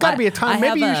 but there's got to be a time.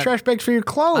 Maybe you use trash bags for your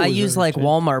clothes. I use like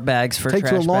Walmart bags for trash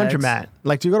bags. Take to a laundromat.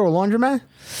 Like, do you go to a laundromat?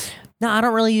 No, I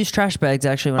don't really use trash bags,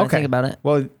 actually, when I think about it.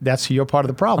 Well, you're part of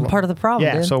the problem. I'm part of the problem,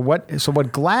 Yeah, dude. So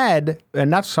what Glad,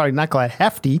 not Glad,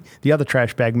 Hefty, the other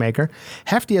trash bag maker,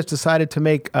 Hefty has decided to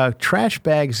make trash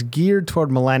bags geared toward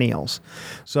millennials.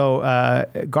 So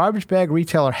garbage bag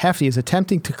retailer Hefty is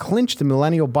attempting to clinch the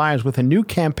millennial buyers with a new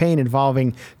campaign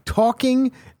involving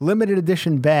talking limited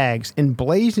edition bags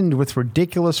emblazoned with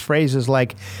ridiculous phrases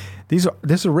like, this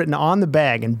is written on the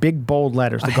bag in big bold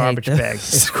letters, the garbage bag.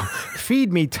 It's,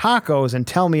 feed me tacos and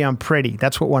tell me I'm pretty.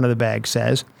 That's what one of the bags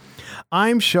says.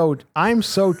 I'm so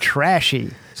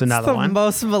trashy. It's another one. The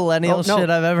most millennial shit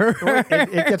I've ever heard.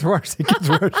 It gets worse. It gets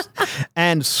worse.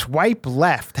 And swipe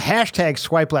left. Hashtag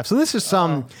swipe left. So this is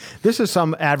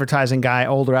some advertising guy,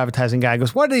 older advertising guy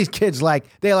goes, what are these kids like?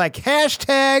 They like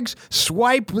hashtags,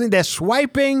 swipe. They're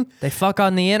swiping. They fuck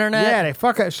on the internet. Yeah, they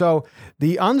fuck it. So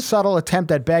the unsubtle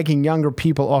attempt at bagging younger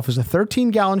people offers a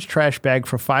 13-gallon trash bag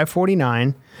for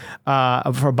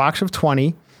 $5.49 for a box of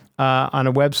 20. On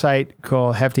a website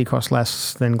called Hefty Costs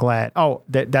Less Than Glad. Oh,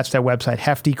 that's their website.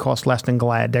 Hefty Costs Less Than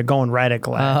Glad. They're going right at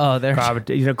Glad. Oh, they're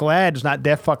Glad is not.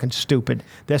 They're fucking stupid.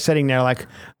 They're sitting there like,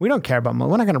 we don't care about.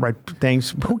 We're not going to write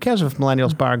things. Who cares if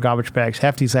millennials buy our garbage bags?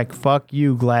 Hefty's like, fuck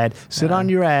you, Glad. Sit on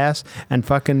your ass and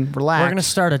fucking relax. We're going to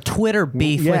start a Twitter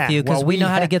beef with you because we know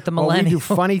how to get the millennials. We do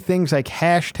funny things like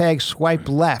hashtag swipe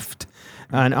left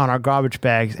on our garbage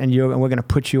bags, and we're going to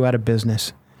put you out of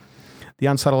business. The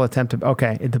unsubtle attempt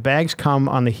the bags come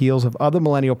on the heels of other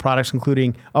millennial products,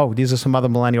 including, these are some other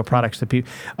millennial products.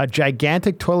 A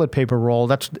gigantic toilet paper roll.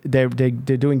 They're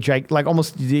doing like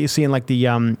almost you see in like the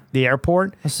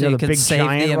airport. So you the can big save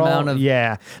giant the roll. amount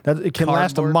of it can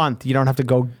last a month. You don't have to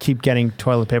go keep getting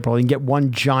toilet paper roll. You can get one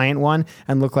giant one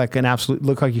and look like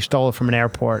you stole it from an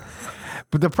airport.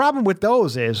 But the problem with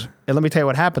those is, and let me tell you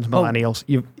what happens, millennials.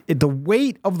 The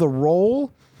weight of the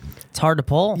roll. It's hard to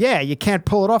pull. Yeah, you can't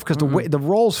pull it off because the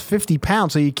roll's 50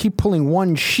 pounds, so you keep pulling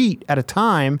one sheet at a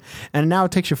time, and now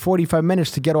it takes you 45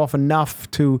 minutes to get off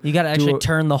enough to. You got to actually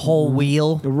turn the whole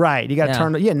wheel. Right, you got to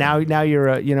turn. Yeah, now you're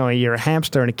a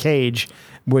hamster in a cage,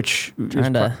 which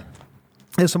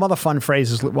there's some other fun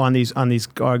phrases on these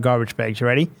garbage bags. You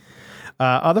ready?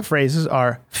 Other phrases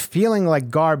are feeling like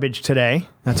garbage today.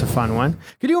 That's a fun one.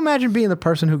 Could you imagine being the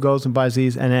person who goes and buys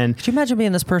these and then... Could you imagine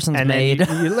being this person's maid?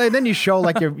 Then you show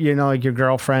like your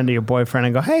girlfriend or your boyfriend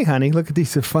and go, hey, honey, look at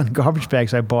these fun garbage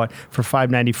bags I bought for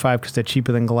 $5.95 because they're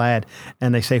cheaper than Glad.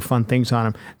 And they say fun things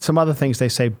on them. Some other things they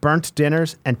say, burnt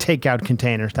dinners and takeout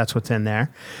containers. That's what's in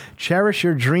there. Cherish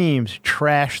your dreams,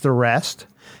 trash the rest.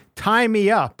 Tie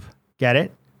me up. Get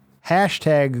it?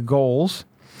 Hashtag goals.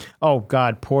 Oh,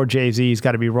 God, poor Jay-Z's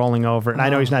got to be rolling over. And I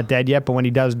know he's not dead yet, but when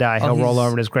he does die, he'll roll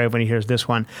over in his grave when he hears this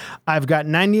one. I've got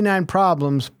 99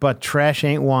 problems, but trash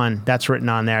ain't one. That's written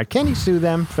on there. Can he sue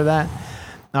them for that?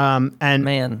 And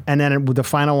then the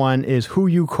final one is who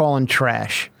you calling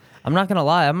trash. I'm not going to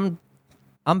lie.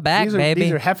 I'm back, baby.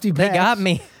 These are hefty bags. They got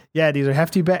me. Yeah, these are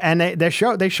hefty bags, and they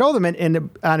show them in the,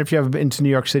 I don't know if you ever been to New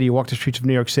York City, you walk the streets of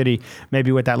New York City,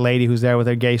 maybe with that lady who's there with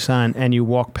her gay son, and you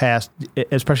walk past,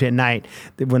 especially at night,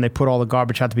 when they put all the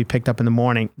garbage out to be picked up in the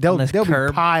morning, they'll be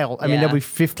piled. I mean, there'll be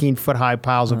 15-foot high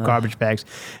piles of garbage bags,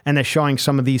 and they're showing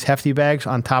some of these hefty bags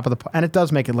on top of and it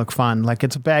does make it look fun. Like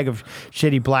it's a bag of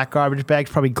shitty black garbage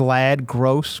bags, probably Glad,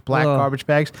 gross black garbage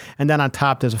bags, and then on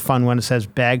top there's a fun one that says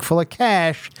 "bag full of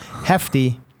cash,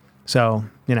 hefty." So,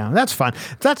 that's fun.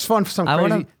 That's fun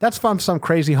for some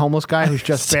crazy homeless guy who's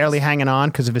just barely hanging on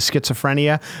because of his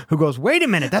schizophrenia, who goes, wait a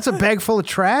minute, that's a bag full of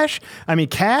cash?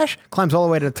 Climbs all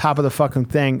the way to the top of the fucking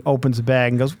thing, opens the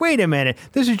bag and goes, wait a minute,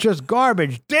 this is just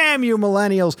garbage. Damn you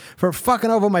millennials for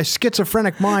fucking over my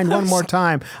schizophrenic mind one more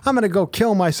time. I'm going to go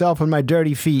kill myself with my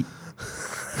dirty feet.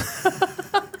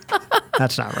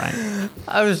 That's not right.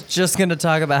 I was just going to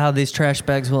talk about how these trash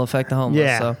bags will affect the homeless.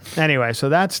 Yeah. So. Anyway, so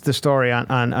that's the story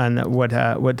on what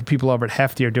the people over at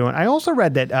Hefty are doing. I also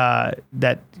read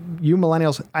that you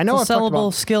millennials, I know, it's a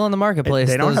sellable skill in the marketplace.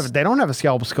 They don't have a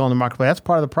sellable skill in the marketplace. That's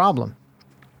part of the problem.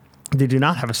 They do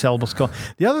not have a sellable skill.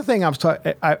 The other thing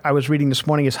I was reading this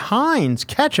morning is Heinz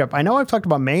ketchup. I know I've talked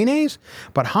about mayonnaise,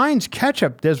 but Heinz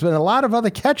ketchup. There's been a lot of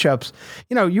other ketchups.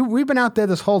 We've been out there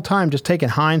this whole time just taking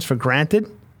Heinz for granted.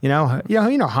 You know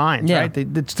Heinz, right?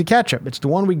 It's the ketchup. It's the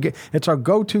one we get. It's our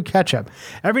go-to ketchup.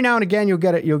 Every now and again, you'll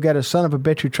get a son of a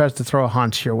bitch who tries to throw a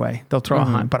Hunt's your way. They'll throw a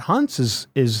Hunt, but Hunt's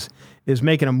is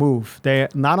making a move. They're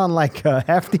not unlike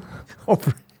Hefty.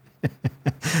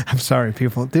 I'm sorry,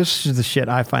 people. This is the shit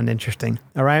I find interesting.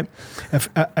 All right,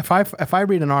 if I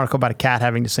read an article about a cat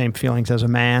having the same feelings as a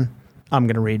man, I'm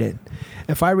going to read it.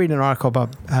 If I read an article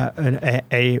about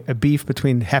a beef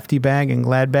between Hefty bag and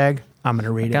Glad bag, I'm going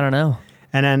to read it. I don't know.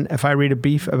 And then if I read a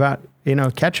beef about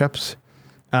ketchups,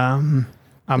 I'm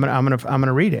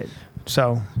gonna read it.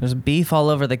 So there's beef all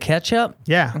over the ketchup.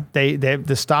 Yeah,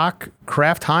 the stock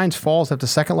Kraft Heinz falls at the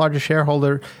second largest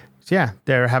shareholder. Yeah,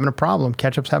 they're having a problem.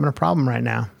 Ketchup's having a problem right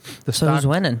now. Who's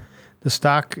winning? The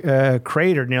stock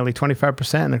cratered nearly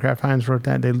 25%. And the Kraft Heinz wrote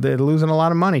that they're losing a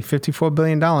lot of money, $54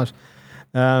 billion.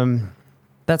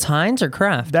 That's Heinz or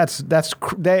Kraft?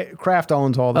 Kraft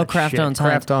owns all that. Oh, Kraft shit. owns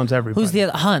Kraft Heinz. owns everybody. Who's the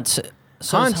other? Hunt's.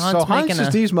 So Hunt's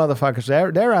is these motherfuckers.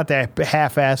 They're out there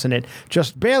half-assing it,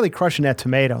 just barely crushing that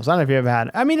tomatoes. I don't know if you ever had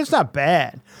it. I mean, it's not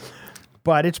bad,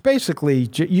 but it's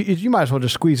basically you might as well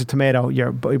just squeeze a tomato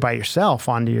by yourself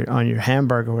on your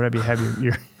hamburger or whatever you have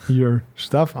your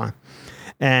stuff on.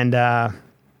 And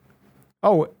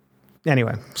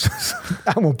anyway,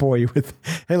 I won't bore you with.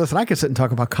 Hey, listen, I could sit and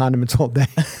talk about condiments all day,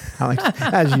 Alex.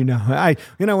 As you know,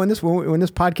 when this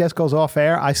podcast goes off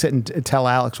air, I sit and tell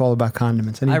Alex all about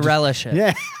condiments. And relish it.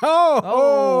 Yeah.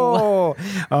 Oh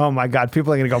my God!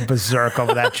 People are gonna go berserk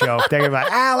over that joke. They're gonna be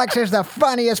like, Alex is the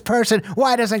funniest person.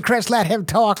 Why doesn't Chris let him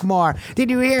talk more?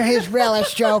 Did you hear his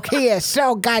relish joke? He is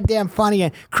so goddamn funny,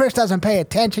 and Chris doesn't pay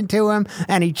attention to him,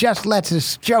 and he just lets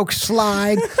his jokes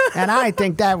slide. And I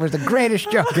think that was the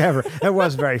greatest joke ever. It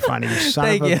was very funny. You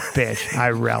son of a bitch. I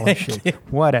relish it.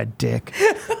 What a dick.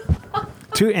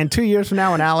 2 years from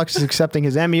now, when Alex is accepting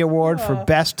his Emmy Award for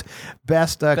best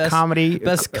comedy,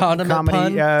 best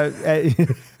comedy,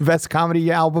 best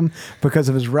comedy album because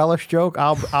of his relish joke,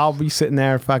 I'll be sitting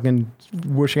there fucking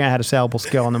wishing I had a sellable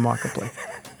skill in the marketplace.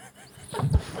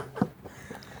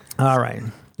 All right.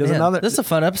 This is a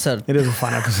fun episode. It is a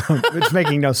fun episode. It's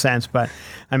making no sense, but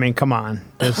I mean, come on.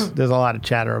 There's a lot of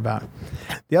chatter about.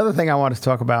 The other thing I wanted to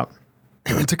talk about,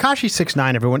 Tekashi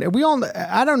 6ix9ine, everyone.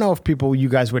 I don't know if you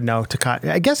guys would know Tekashi.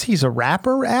 I guess he's a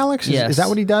rapper, Alex? Yes. Is that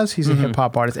what he does? He's a hip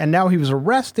hop artist. And now he was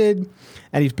arrested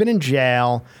and he's been in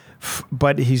jail,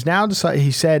 but he's now decided,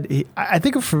 he said, I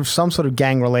think for some sort of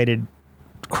gang related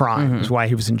crime is why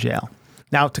he was in jail.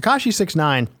 Now, Tekashi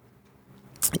 6ix9ine,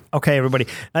 okay, everybody.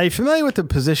 Now, you're familiar with the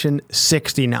position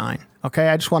 69. Okay,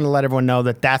 I just want to let everyone know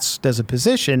that there's a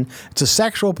position. It's a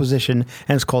sexual position,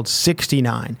 and it's called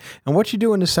 69. And what you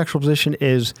do in this sexual position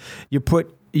is you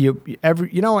put you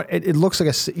know what? It looks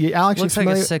like Alex. Looks like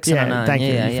a 6 and a 9. Thank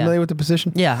you. You familiar with the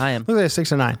position? Yeah, I am. Looks like a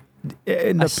 6 and 9.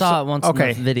 I saw it once in the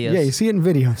videos. Yeah, you see it in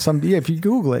video. If you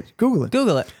Google it.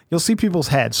 Google it. You'll see people's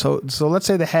heads. So let's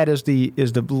say the head is the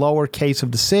lower case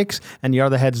of the 6, and the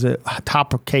other head's the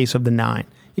top case of the 9.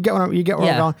 You get where I'm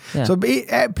going? Yeah. So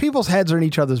people's heads are in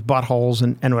each other's buttholes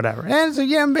and whatever. And so,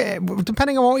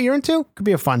 depending on what you're into, could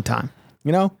be a fun time.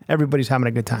 You know, everybody's having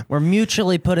a good time. We're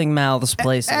mutually putting mouths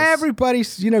places.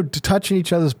 Everybody's, touching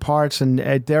each other's parts, and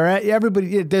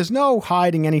everybody. There's no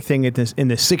hiding anything in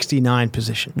the 69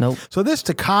 position. Nope. So this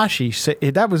Tekashi,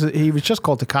 he was just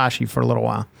called Tekashi for a little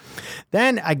while.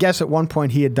 Then I guess at one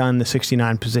point he had done the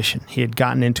 69 position. He had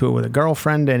gotten into it with a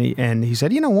girlfriend, and he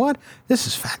said, "You know what? This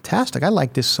is fantastic. I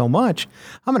like this so much.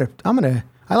 I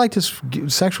like this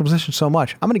sexual position so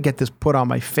much. I'm gonna get this put on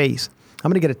my face. I'm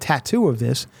going to get a tattoo of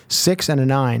this, 6 and a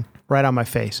 9, right on my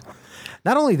face."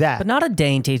 Not only that. But not a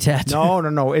dainty tattoo.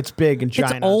 No. It's big and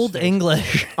giant. It's Old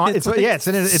English. It's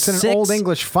an Old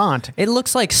English font. It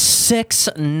looks like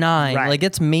 6'9". Right. Like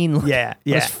it's mean looking. Yeah.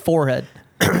 His forehead.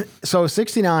 So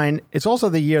 69, it's also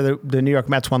the year the New York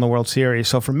Mets won the World Series.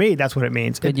 So for me, that's what it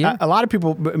means. Good year. A lot of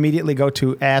people immediately go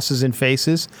to asses and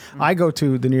faces. I go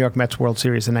to the New York Mets World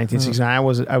Series in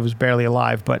 1969. I was barely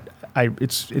alive, but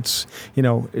it's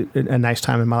a nice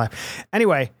time in my life.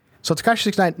 Anyway, so Tekashi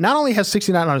 69 not only has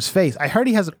 69 on his face, I heard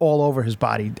he has it all over his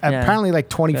body. Yeah. Apparently like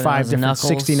 25 different knuckles.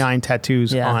 69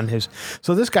 tattoos on his.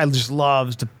 So this guy just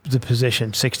loves the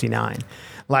position 69.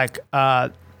 Like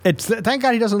thank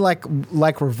God he doesn't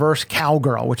like reverse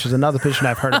cowgirl, which is another position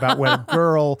I've heard about, where a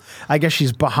girl, I guess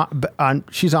she's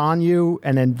she's on you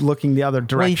and then looking the other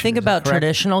direction. Well, you think about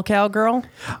traditional cowgirl?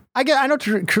 I know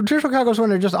traditional cowgirls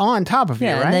when they're just on top of you,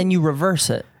 right? And then you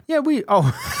reverse it. Yeah, okay.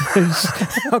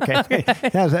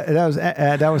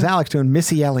 That was Alex doing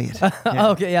Missy Elliott. Yeah.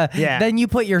 Okay, yeah. Then you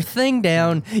put your thing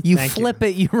down, you flip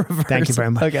it, you reverse. Thank you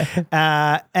very much. Okay.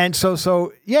 And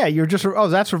so you're just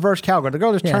that's reverse cowgirl. The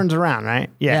girl just turns around, right?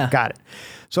 Yeah, got it.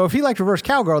 So if he liked reverse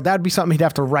cowgirl, that'd be something he'd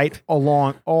have to write all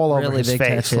over his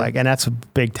face, tattoo. And that's a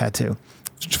big tattoo.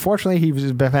 Fortunately, he was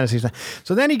a fantasy star.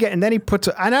 So then he puts,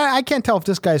 and I can't tell if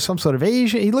this guy is some sort of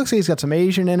Asian. He looks like he's got some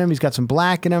Asian in him. He's got some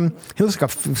black in him. He looks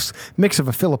like a mix of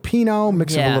a Filipino,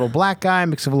 mix of a little black guy,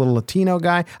 mix of a little Latino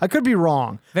guy. I could be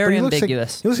wrong. Very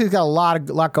ambiguous. He looks like he's got a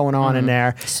lot going on in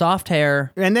there. Soft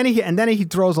hair. And then he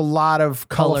throws a lot of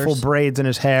colorful braids in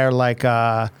his hair, like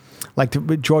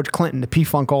George Clinton, the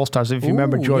P-Funk All-Stars. If you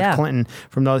remember George Clinton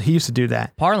from those, he used to do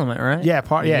that. Parliament, right? Yeah,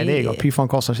 there you go.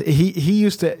 P-Funk All-Stars.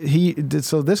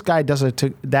 So this guy does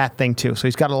that thing too. So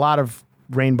he's got a lot of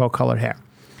rainbow-colored hair.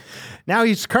 Now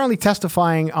he's currently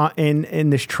testifying in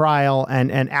this trial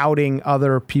and outing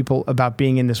other people about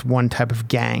being in this one type of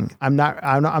gang. I'm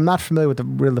not familiar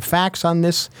with the facts on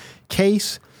this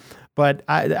case, but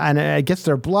I guess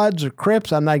they're Bloods or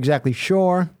Crips. I'm not exactly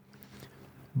sure.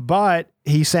 But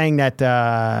he's saying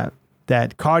that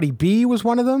Cardi B was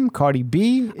one of them. Cardi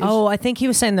B. I think he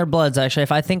was saying they're Bloods. Actually,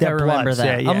 I remember Bloods,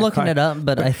 that. I'm looking it up,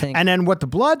 but I think. And then what the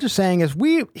Bloods are saying is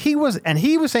he was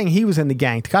saying he was in the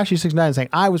gang. Tekashi 69 is saying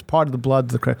I was part of the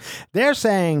Bloods of the Crips. They're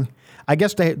saying, I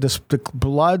guess the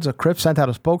Bloods or Crips sent out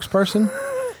a spokesperson,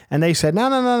 and they said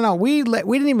no. We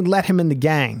didn't even let him in the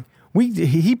gang.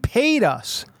 He paid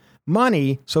us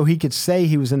money so he could say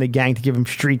he was in the gang to give him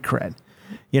street cred.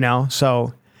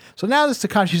 So now this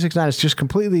Tekashi 69 is just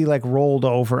completely like rolled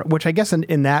over, which I guess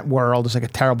in that world is like a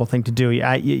terrible thing to do.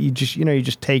 You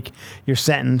just take your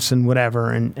sentence and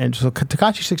whatever, and so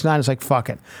Tekashi 69 is like, fuck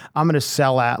it, I'm gonna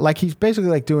sell out. Like he's basically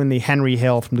like doing the Henry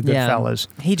Hill from the Goodfellas.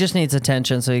 He just needs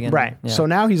attention, so he can. Right. Yeah. So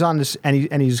now he's on this, and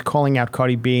he's calling out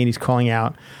Cardi B, and he's calling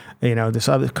out this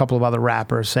other couple of other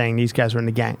rappers, saying these guys are in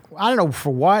the gang. I don't know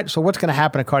for what. So what's going to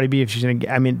happen to Cardi B if she's in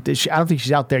I don't think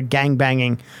she's out there gang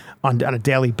banging on a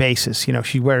daily basis.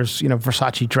 She wears,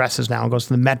 Versace dresses now and goes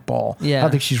to the Met Ball. Yeah. I don't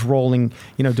think she's rolling,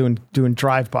 doing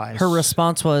drive-bys. Her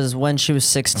response was when she was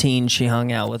 16, she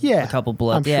hung out with a couple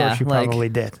Bloods. I'm sure she probably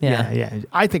did. Yeah.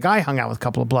 I think I hung out with a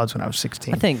couple of Bloods when I was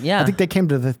 16. I think they came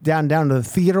to the down to the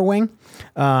theater wing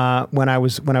when I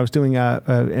was doing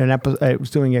I was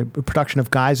doing a production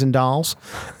of Guys and Dolls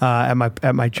at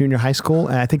my junior high school,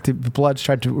 and I think the Bloods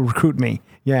tried to recruit me.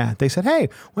 Yeah, they said, "Hey,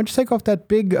 why don't you take off that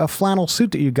big flannel suit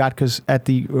that you got because at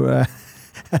the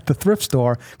thrift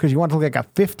store because you want to look like a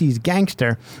 50s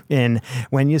gangster." And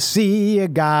when you see a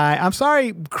guy, I'm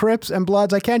sorry, Crips and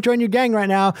Bloods, I can't join your gang right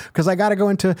now because I got to go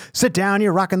into sit down.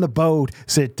 You're rocking the boat.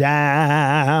 Sit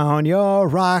down. You're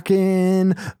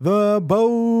rocking the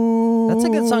boat. That's a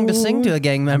good song to sing to a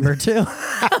gang member too.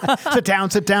 Sit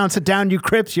down. You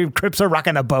Crips are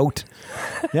rocking a boat.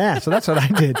 Yeah, so that's what I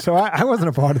did. So I wasn't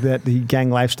a part of the gang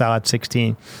lifestyle at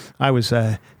 16. I was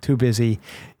too busy,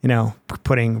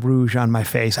 putting rouge on my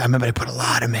face. I remember they put a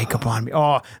lot of makeup on me.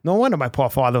 Oh, no wonder my poor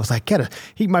father was like,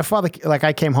 my father, like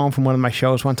I came home from one of my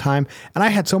shows one time and I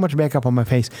had so much makeup on my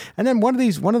face. And then one of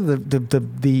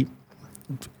the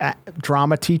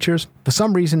drama teachers, for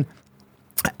some reason,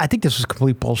 I think this was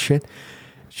complete bullshit.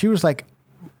 She was like,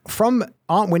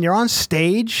 when you're on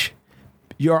stage,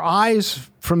 your eyes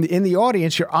in the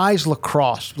audience, your eyes look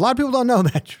crossed. A lot of people don't know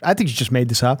that. I think she just made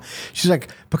this up. She's like,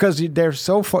 because you're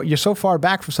so far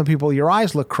back from some people, your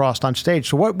eyes look crossed on stage.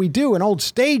 So what we do, an old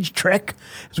stage trick,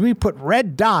 is we put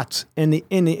red dots in the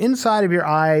inside of your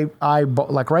eyeball,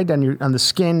 like right down on the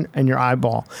skin and your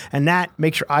eyeball, and that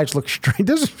makes your eyes look straight.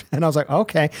 And I was like,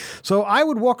 okay. So I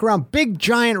would walk around big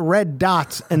giant red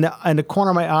dots in the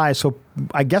corner of my eyes. So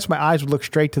I guess my eyes would look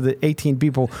straight to the 18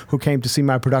 people who came to see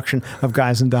my production of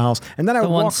Guys and Dolls. And then I would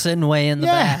one walk, sitting way in the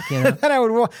back. You know? And then I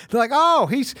would walk. They're like, oh,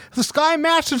 the Sky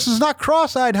Masters is not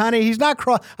cross-eyed, honey. He's not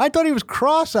cross. I thought he was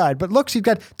cross-eyed, but looks, he's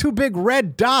got two big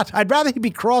red dots. I'd rather he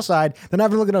be cross-eyed than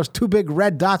have to look at those two big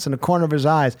red dots in the corner of his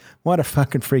eyes. What a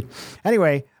fucking freak.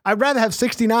 Anyway, I'd rather have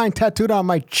 69 tattooed on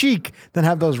my cheek than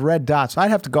have those red dots. I'd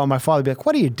have to go, and my father would be like,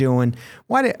 what are you doing?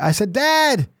 I said,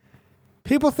 Dad,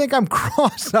 people think I'm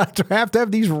cross-eyed, so I have to have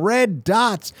these red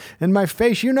dots in my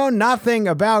face. You know nothing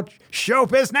about show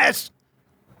business.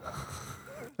 I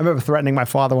remember threatening my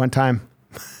father one time.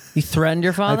 You threatened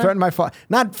your father? I threatened my father.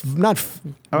 Not.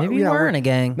 Maybe you were in a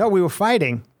gang. No, we were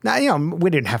fighting. Now, we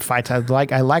didn't have fights. I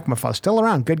like my father. Still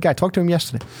around. Good guy. Talked to him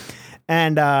yesterday.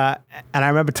 And I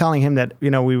remember telling him that,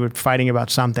 we were fighting about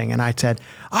something, and I said,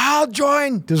 I'll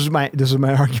join. This is my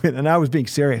argument, and I was being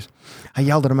serious. I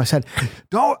yelled at him. I said,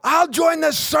 I'll join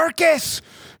the circus.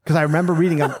 Because I remember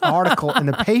reading an article in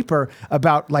the paper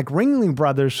about Ringling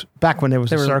Brothers back when there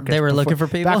was a circus. They were looking for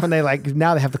people? Back when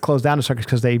now they have to close down the circus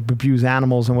because they abuse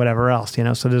animals and whatever else,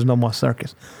 so there's no more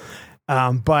circus.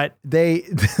 But they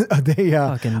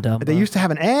fucking dumb. They used to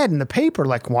have an ad in the paper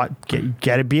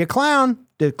get it, be a clown.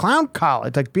 The clown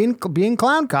college, being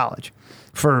clown college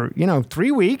for,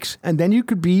 3 weeks, and then you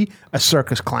could be a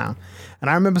circus clown. And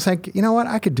I remember saying, you know what,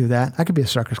 I could do that. I could be a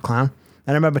circus clown.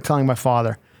 And I remember telling my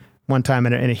father one time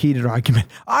in a heated argument,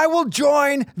 I will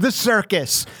join the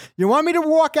circus. You want me to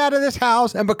walk out of this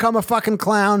house and become a fucking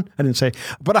clown? I didn't say,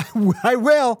 but I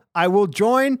will. I will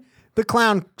join the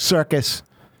clown circus.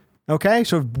 Okay?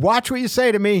 So watch what you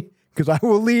say to me, because I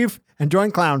will leave and join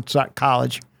clown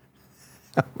college.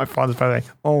 My father's probably like,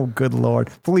 oh, good Lord,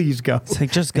 please go. It's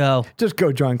like, just go. Just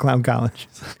go join clown college.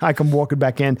 I come walking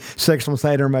back in 6 months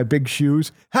later in my big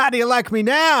shoes. How do you like me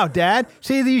now, Dad?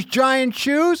 See these giant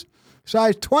shoes?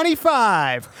 Size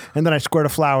 25. And then I squirt a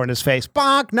flower in his face.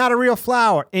 Bonk, not a real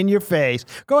flower, in your face.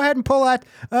 Go ahead and pull that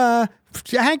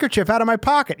handkerchief out of my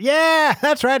pocket. Yeah,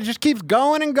 that's right. It just keeps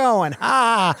going and going.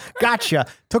 Ah, gotcha.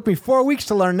 Took me 4 weeks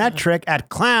to learn that trick at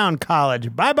clown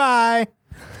college. Bye-bye.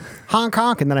 Honk,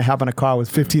 honk, and then I hop in a car with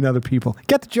 15 other people.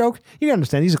 Get the joke? You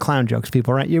understand. These are clown jokes,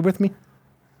 people, right? You with me?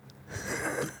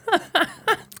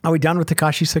 Are we done with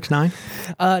Tekashi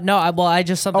 6ix9ine? No, I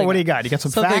just something. Oh, what do you got? You got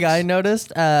some something facts? I noticed.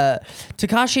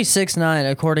 Tekashi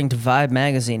 6ix9ine, according to Vibe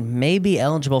magazine, may be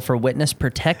eligible for witness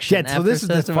protection. Yeah, so this is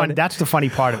the funny. That's the funny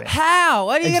part of it. How?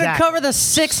 What are you going to cover the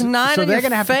 6ix9ine? So on they're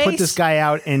going to have to put this guy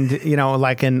out in,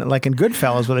 like in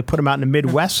Goodfellas, where they put him out in the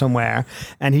Midwest somewhere,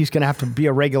 and he's going to have to be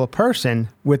a regular person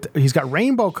he's got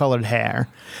rainbow colored hair.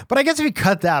 But I guess if you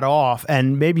cut that off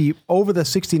and maybe over the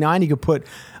 69, you could put,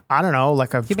 I don't know,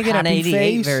 like a you can get an 88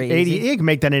 face. very 80, easy. you can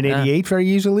make that an 88 very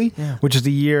easily, which is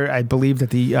the year, I believe,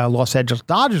 that the Los Angeles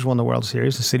Dodgers won the World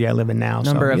Series, the city I live in now.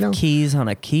 Number of keys on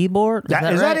a keyboard? Is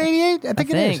that 88? I think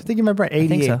it is. I think you remember 88. I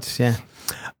think so. Yeah.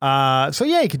 So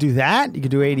yeah, you could do that. You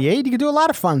could do 88. You could do a lot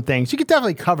of fun things. You could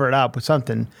definitely cover it up with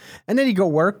something. And then you go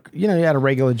work, you had a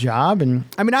regular job. And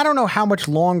I mean, I don't know how much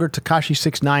longer Tekashi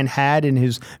 6ix9ine had in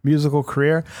his musical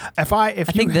career. I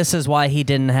think this is why he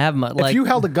didn't have much. If you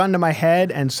held a gun to my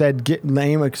head and said,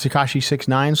 name a Tekashi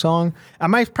 6ix9ine song.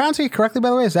 Am I pronouncing it correctly, by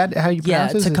the way? Is that how you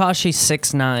pronounce it? Yeah, Tekashi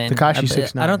 6ix9ine. Tekashi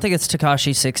 6ix9ine. I don't think it's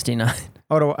Tekashi 69.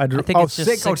 I think it's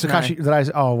just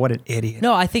Tekashi. What an idiot!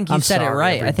 No, I think you said it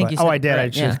right. Everybody. I think you said I did.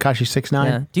 Right. Tekashi 6ix9ine.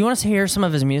 Yeah. Do you want us to hear some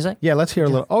of his music? Yeah, let's hear a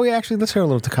little. Oh yeah, actually, let's hear a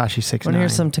little Tekashi 6ix9ine. Want to hear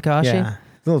some Tekashi? Yeah.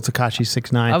 A little Tekashi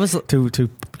 6ix9ine to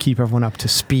keep everyone up to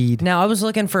speed. Now, I was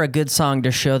looking for a good song to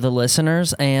show the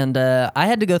listeners, and I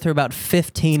had to go through about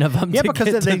 15 of them. Yeah, because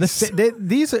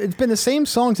it's been the same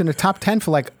songs in the top 10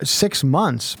 for like 6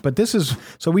 months. But this is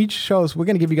each shows we're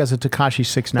going to give you guys a Tekashi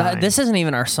 6ix9ine. This isn't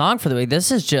even our song for the week.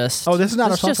 This is just this is not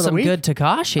our song for the week. Just some good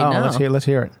Tekashi. Oh, no. let's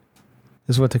hear it.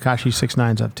 This is what Tekashi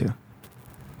 6ix9ine's up to.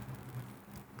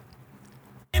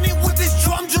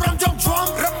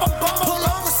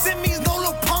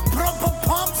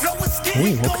 Ooh,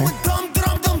 okay.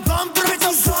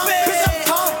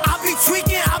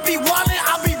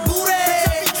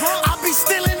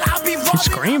 He's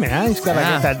screaming, huh? He's got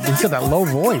that low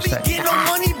voice.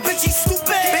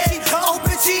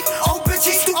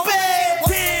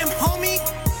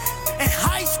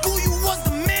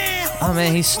 Oh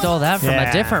mean, he stole that from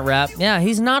a different rap. Yeah,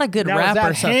 he's not a good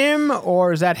rapper. Is that him,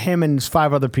 or is that him and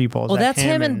 5 other people? Well, that's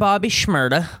him and Bobby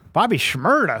Shmurda. Bobby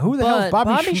Shmurda? Who the hell is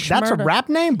Bobby Shmurda? That's a rap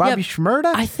name? Bobby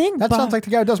Shmurda? I think that sounds like the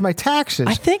guy who does my taxes.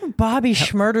 I think Bobby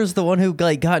Shmurda's the one who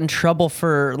got in trouble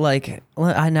for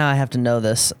I have to know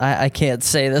this. I can't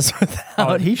say this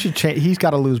without. He should change. He's got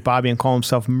to lose Bobby and call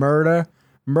himself Murder.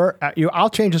 I'll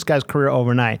change this guy's career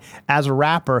overnight. As a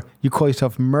rapper, you call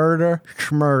yourself Murder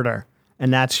Shmurder,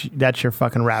 and that's your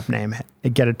fucking rap name.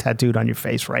 Get it tattooed on your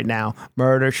face right now.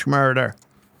 Murder Shmurder.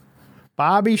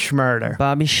 Bobby Shmurda.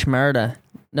 Bobby Shmurda.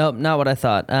 Nope, not what I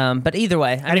thought. But either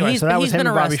way, anyway, so that was him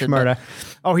and Bobby Shmurda.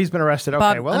 Oh, he's been arrested.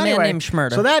 Okay, well, anyway, man named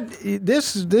Shmurda. So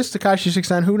this Tekashi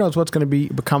 6ix9ine, who knows what's going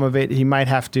to become of it? He might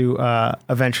have to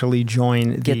eventually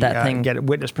join get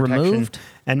witness protection, removed,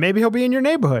 and maybe he'll be in your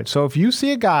neighborhood. So if you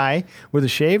see a guy with a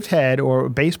shaved head or a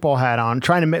baseball hat on,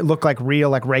 trying to look like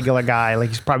regular guy, like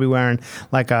he's probably wearing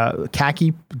like a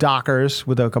khaki Dockers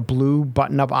with a blue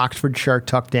button-up Oxford shirt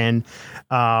tucked in,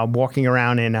 walking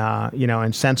around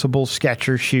in sensible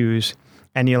Skechers shoes,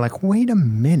 and you're like, wait a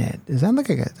minute, is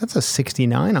that that's a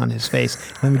 69 on his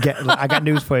face? I got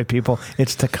news for you, people.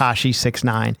 It's Tekashi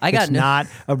 6ix9ine. It's not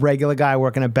a regular guy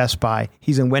working at Best Buy.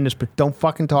 He's in witness, but don't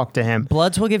fucking talk to him.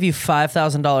 Bloods will give you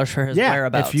 $5,000 for his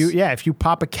whereabouts. If you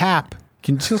pop a cap.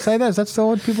 Can you still say that? Is that still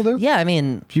what people do? Yeah, I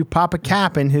mean, if you pop a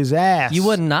cap in his ass, you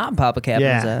would not pop a cap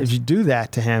in his ass. If you do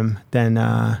that to him, then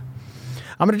I'm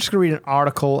just gonna read an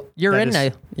article. You're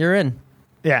in.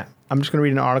 Yeah. I'm just going to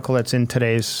read an article that's in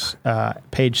today's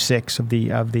page 6 of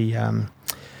the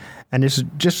and this is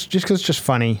just because it's just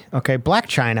funny. Okay, Blac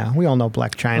Chyna. We all know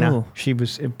Blac Chyna. Ooh. She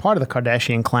was part of the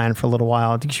Kardashian clan for a little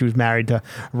while. I think she was married to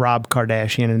Rob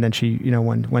Kardashian, and then she,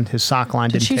 when his sock line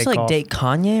didn't take off. Did she date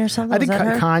Kanye or something? I think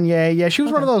Kanye. Yeah, she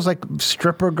was one of those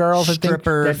stripper girls. I think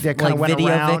that kind of went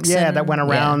around. Vixen? Yeah, that went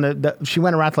around. Yeah. She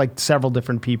went around to several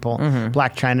different people. Mm-hmm.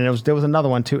 Blac Chyna. There was another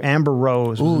one too. Amber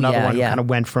Rose was another one who kind of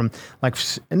went from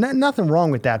nothing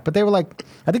wrong with that, but they were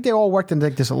I think they all worked in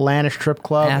this Atlanta strip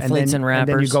club. Athletes and rappers.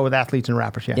 And then you go with athletes and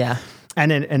rappers, yeah.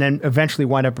 And then eventually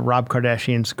wind up at Rob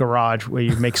Kardashian's garage where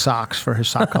you make socks for his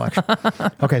sock collection.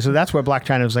 Okay, so that's where Blac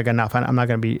Chyna was enough. I'm not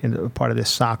going to be in part of this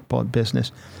sock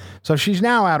business. So she's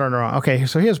now out on her own. Okay,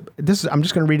 so I'm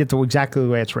just going to read it exactly the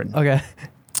way it's written. Okay.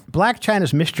 Blac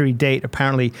Chyna's mystery date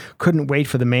apparently couldn't wait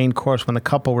for the main course when the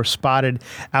couple were spotted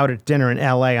out at dinner in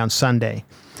L.A. on Sunday.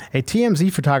 A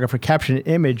TMZ photographer captured an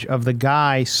image of the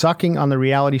guy sucking on the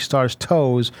reality star's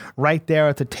toes right there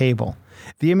at the table.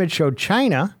 The image showed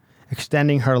Chyna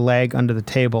extending her leg under the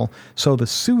table so the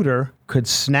suitor could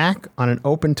snack on an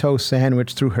open-toe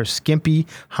sandwich through her skimpy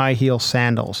high-heel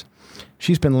sandals.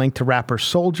 She's been linked to rapper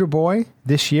Soulja Boy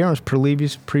this year and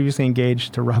was previously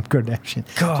engaged to Rob Kardashian.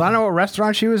 God. So I don't know what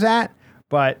restaurant she was at,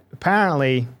 but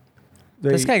apparently...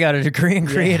 This guy got a degree in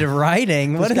creative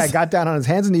writing. This guy got down on his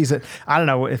hands and knees. I don't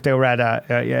know if they were at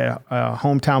a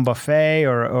hometown buffet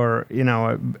or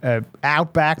a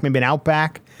Outback, maybe an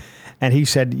Outback. And he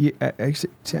said, Blac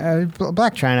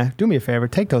Chyna, do me a favor,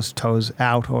 take those toes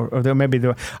out, or maybe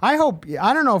I hope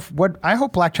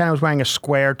Blac Chyna was wearing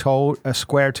a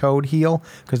square-toed heel,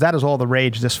 because that is all the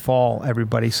rage this fall,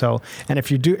 everybody. So, and if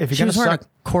you're gonna suck,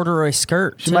 corduroy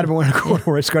skirt. She might have been wearing a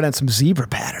corduroy skirt and some zebra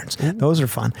patterns. Ooh. Those are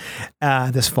fun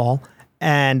this fall.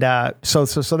 And so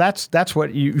that's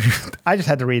what you. I just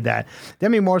had to read that.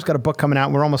 Demi Moore's got a book coming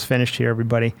out. We're almost finished here,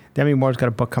 everybody. Demi Moore's got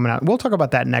a book coming out. We'll talk about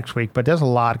that next week. But there's a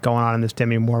lot going on in this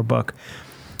Demi Moore book.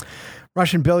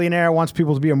 Russian billionaire wants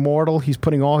people to be immortal. He's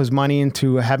putting all his money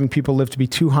into having people live to be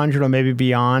 200 or maybe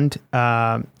beyond.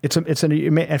 It's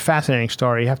a fascinating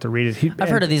story. You have to read it. I've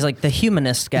heard of these, the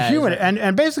humanist guys.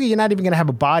 And basically, you're not even going to have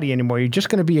a body anymore. You're just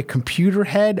going to be a computer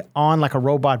head on a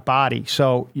robot body.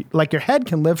 So, your head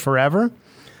can live forever,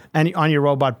 and on your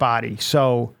robot body.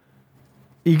 So,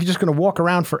 you're just going to walk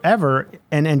around forever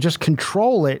and just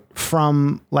control it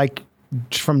from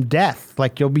death.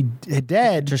 You'll be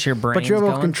dead, just your brain, but you're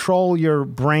able to control your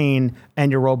brain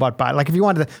and your robot body. If you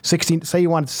wanted to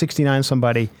 69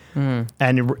 somebody,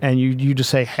 and you just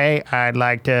say, "Hey, I'd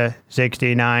like to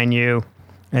 69 you,"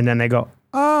 and then they go,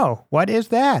 "Oh, what is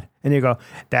that?" And you go,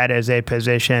 "That is a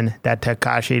position that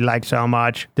Tekashi likes so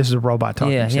much." This is a robot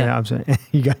talking. Yeah. You know what I'm saying?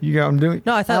 you got what I'm doing?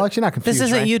 No, I thought, Alex, you're not confused. This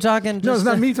isn't right? you talking. No, it's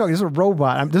not me talking. This is a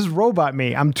robot. This is robot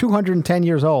me. I'm 210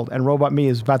 years old, and robot me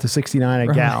is about to 69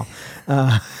 a gal.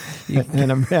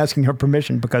 And I'm asking her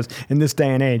permission, because in this day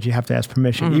and age, you have to ask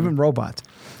permission, even robots.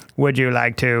 Would you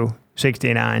like to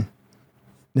 69?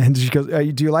 And she goes,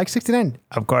 do you like 69?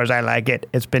 Of course I like it.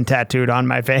 It's been tattooed on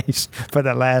my face for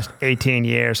the last 18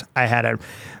 years. I had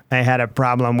a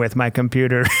problem with my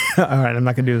computer. All right, I'm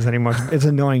not going to do this anymore. It's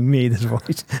annoying me, this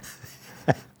voice.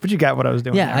 But you got what I was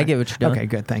doing. Yeah, there, I right? get what you're doing. Okay,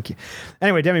 good. Thank you.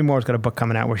 Anyway, Demi Moore's got a book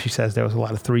coming out where she says there was a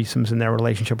lot of threesomes in their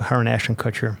relationship with her and Ashton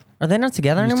Kutcher. Are they not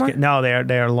together anymore? No,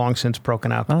 they are long since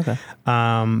broken up. Okay.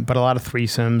 But a lot of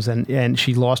threesomes, and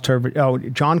she lost her. Oh,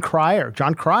 John Cryer.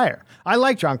 I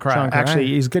like John Cryer. Actually,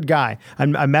 he's a good guy.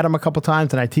 I met him a couple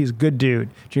times, and he's a good dude.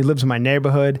 He lives in my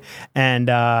neighborhood, and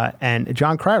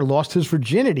John Cryer lost his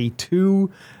virginity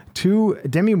to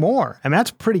Demi Moore. I mean,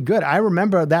 that's pretty good. I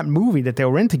remember that movie that they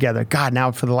were in together. God, now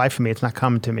for the life of me, it's not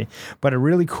coming to me. But a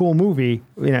really cool movie,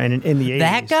 in the 80s.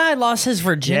 That guy lost his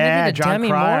virginity to John Demi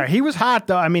Cryer. Moore? He was hot,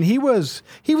 though. I mean, he's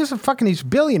a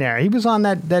billionaire. He was on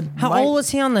that. How old was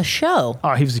he on the show?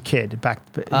 Oh, he was a kid back.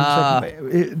 He was like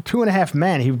 2.5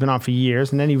 Men. He's been on for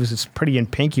years, and then he was this Pretty in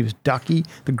Pink. He was Ducky,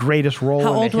 the greatest role.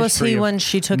 How in old the was he when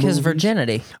she took his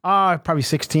virginity? Probably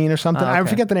 16 or something. Okay. I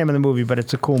forget the name of the movie, but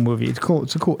it's a cool movie. It's cool.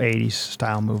 It's a cool 80s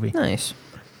style movie. Nice.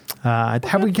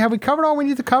 Have we covered all we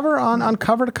need to cover on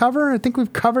cover to cover? I think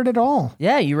we've covered it all.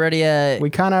 Yeah, you ready? We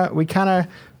kind of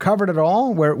covered it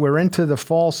all. We're into the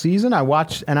fall season. I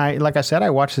watched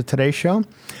the Today Show.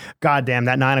 God damn,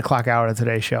 that 9 o'clock hour of the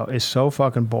Today Show is so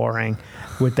fucking boring.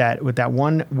 With that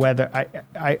one weather,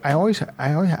 I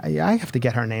have to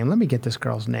get her name. Let me get this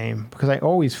girl's name because I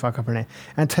always fuck up her name.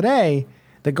 And today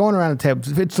they're going around the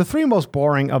table. It's the three most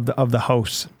boring of the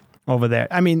hosts over there.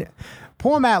 I mean,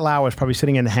 poor Matt Lauer is probably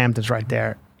sitting in the Hamptons right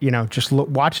there, just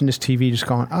watching this TV, just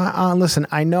going, listen,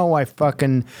 I know I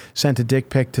fucking sent a dick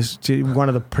pic to one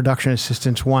of the production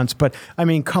assistants once, but I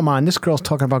mean, come on, this girl's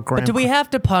talking about graham. But do we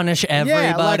have to punish everybody?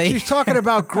 Yeah, like she's talking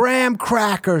about graham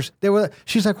crackers.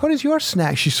 She's like, what is your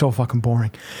snack? She's so fucking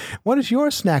boring. What is your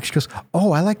snack? She goes,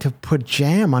 oh, I like to put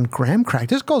jam on graham crackers.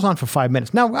 This goes on for 5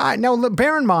 minutes. Now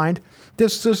bear in mind,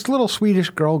 this little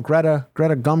Swedish girl, Greta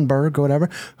Thunberg or whatever,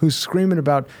 who's screaming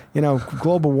about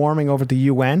global warming over at the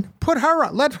UN. Put her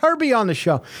on. Let her be on the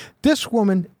show. This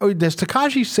woman, there's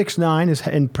Tekashi 6ix9ine is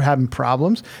having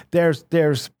problems. There's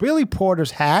Billy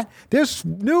Porter's hat. There's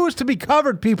news to be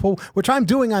covered, people, which I'm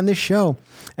doing on this show.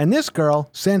 And this girl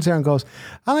stands there and goes,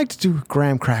 I like to do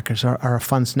graham crackers are a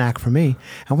fun snack for me.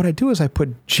 And what I do is I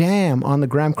put jam on the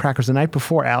graham crackers the night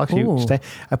before. Alex, you stay.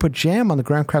 I put jam on the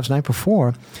graham crackers the night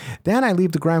before. Then I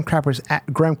leave the graham crackers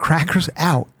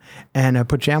out. And I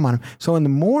put jam on them. So in the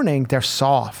morning, they're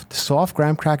soft. Soft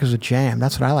graham crackers with jam.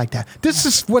 That's what I like that. This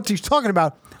is what he's talking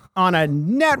about on a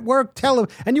network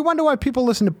television. And you wonder why people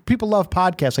love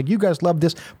podcasts. Like you guys love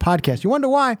this podcast. You wonder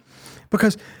why?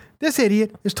 Because this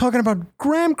idiot is talking about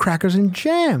graham crackers and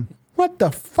jam. What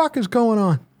the fuck is going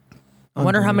on? I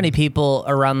wonder how many people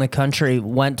around the country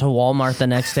went to Walmart the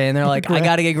next day and they're like, I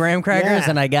got to get graham crackers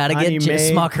and I got to get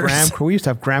Smuckers. We used to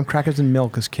have graham crackers and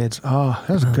milk as kids. Oh,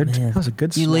 that was good. That was a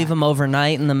good snack. You leave them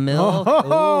overnight in the milk.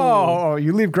 Oh,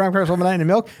 you leave graham crackers overnight in the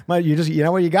milk? You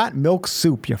know what you got? Milk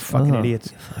soup, you fucking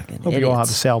idiots. Hope you all have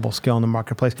a saleable skill in the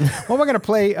marketplace. Well, we're going to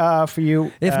play for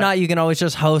you. If not, you can always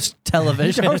just host television.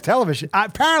 You can host television.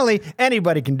 Apparently,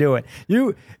 anybody can do it.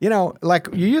 You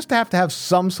used to have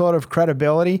some sort of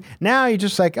credibility. Now you're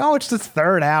just like, oh, it's the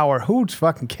third hour. Who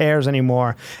fucking cares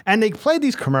anymore? And they play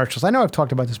these commercials. I know I've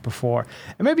talked about this before.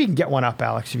 And maybe you can get one up,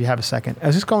 Alex, if you have a second.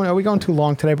 Are we going too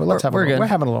long today? But we're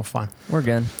having a little fun. We're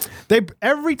good.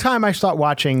 Every time I start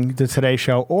watching the Today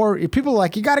Show, or people are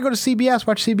like, you got to go to CBS,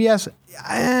 watch CBS.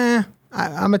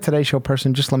 I'm a Today Show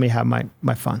person. Just let me have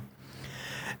my fun.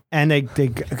 And they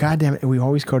goddamn it, we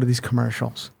always go to these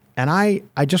commercials. And I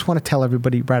just want to tell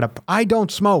everybody right up, I don't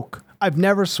smoke. I've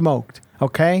never smoked.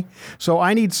 Okay? So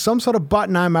I need some sort of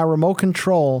button on my remote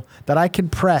control that I can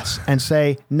press and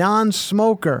say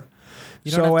non-smoker.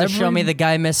 You don't have to show me the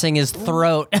guy missing his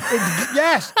throat.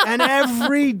 Yes.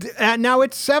 And now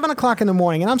it's 7 o'clock in the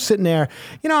morning and I'm sitting there,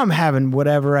 I'm having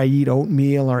whatever. I eat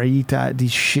oatmeal or I eat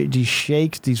these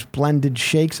shakes, these blended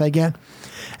shakes I get.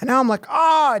 And now I'm like,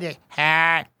 oh,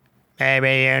 maybe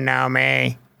you know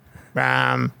me.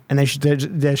 And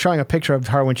they're showing a picture of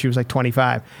her when she was like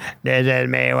 25. This is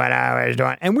me when I was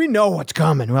doing, and we know what's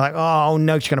coming. We're like, oh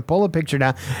no, she's gonna pull a picture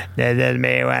down. This is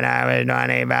me when I was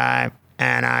 25,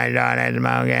 and I started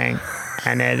smoking,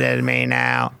 and this is me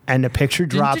now. And the picture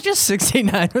drops. Did you just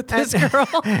 69 with this girl?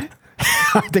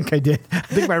 I think I did. I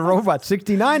think my robot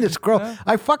 69. This girl,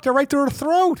 I fucked her right through her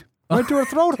throat, right through her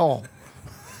throat hole.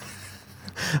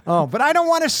 Oh, but I don't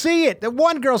want to see it. The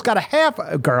one girl's got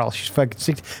she's fucking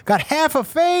 60, got half a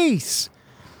face.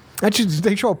 And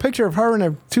they show a picture of her and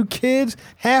her two kids,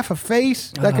 half a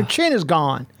face, like her chin is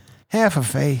gone. Half a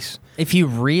face. If you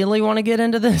really want to get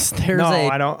into this,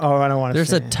 I don't want to.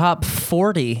 There's a top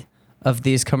 40 of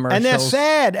these commercials. And they're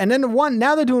sad. And then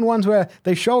now they're doing ones where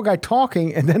they show a guy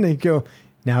talking and then they go,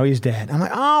 now he's dead. I'm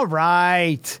like, all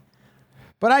right.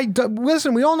 But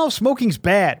listen, we all know smoking's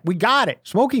bad. We got it.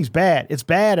 Smoking's bad. It's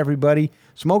bad, everybody.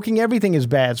 Smoking everything is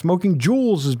bad. Smoking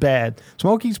jewels is bad.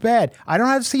 Smoking's bad. I don't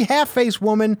have to see half-faced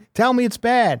woman tell me it's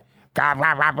bad. I'm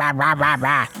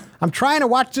trying to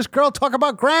watch this girl talk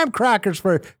about graham crackers,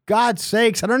 for God's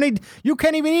sakes. You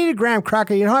can't even eat a graham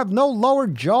cracker. You don't have no lower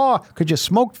jaw because you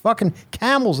smoked fucking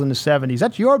Camels in the 70s.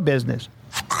 That's your business.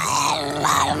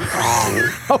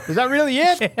 Oh, is that really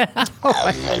it?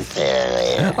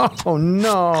 Oh,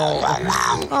 no.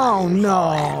 Oh,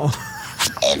 no.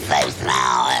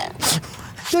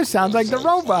 This sounds like the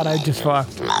robot I just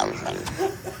fucked.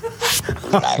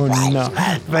 Oh, no.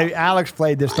 Baby, Alex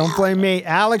played this. Don't blame me.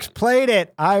 Alex played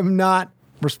it. I'm not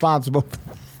responsible.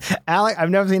 Alex, I've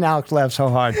never seen Alex laugh so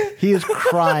hard. He is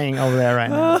crying over there right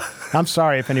now. I'm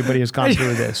sorry if anybody has gone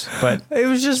through this, but it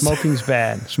was just smoking's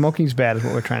bad. Smoking's bad is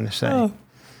what we're trying to say. Oh.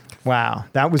 Wow.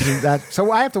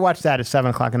 So I have to watch that at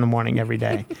 7 o'clock in the morning every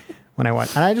day. When I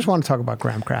watch, and I just want to talk about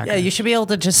graham crackers. Yeah, you should be able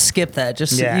to just skip that.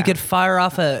 You could fire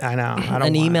off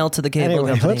an email to the cable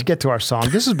company. Let's get to our song.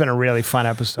 This has been a really fun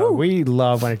episode. Ooh. We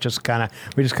love when we just kind of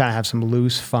have some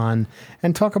loose fun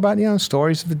and talk about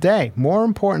stories of the day. More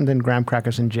important than graham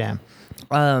crackers and jam.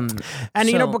 Because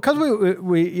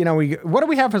we what do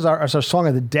we have as our song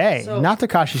of the day? Not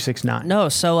Tekashi 6ix9ine. No,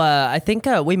 so I think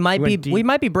we might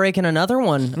be breaking another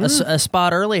one a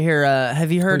spot early here.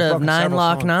 Have you heard of 9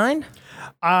 Lock 9?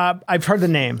 I've heard the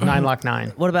name, 9 Lock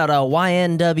 9. What about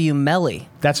YNW Melly?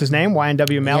 That's his name,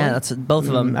 YNW Melly? Yeah, that's both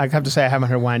of them. I have to say I haven't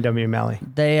heard YNW Melly.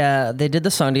 They did the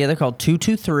song together called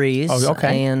 223s. Oh,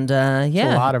 okay. And it's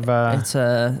a lot of it's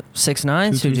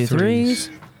 6ix9ine, 223s.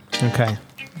 Okay.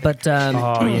 But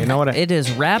you know what? It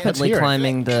is rapidly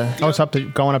climbing the. Oh, it's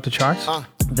going up the charts.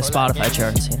 The Spotify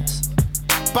charts. Yes.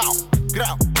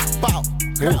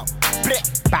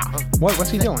 What's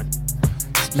he doing?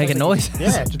 Making noise.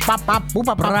 Yeah, just bop, bop, boop,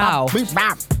 bop, bop, beep,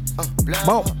 bop.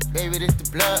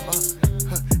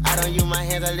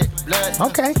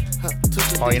 Okay.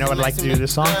 Oh, you know what I'd like to do with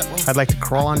this song? I'd like to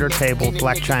crawl under a table,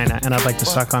 Blac Chyna, and I'd like to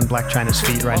suck on Blac Chyna's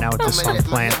feet right now with this song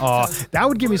playing. Oh, that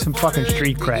would give me some fucking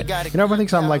street cred. Everyone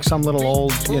thinks I'm like some little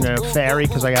old, fairy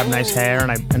because I have nice hair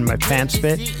and my pants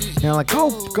fit. Like,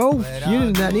 go.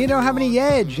 You don't have any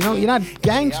edge. You're not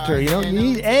gangster. You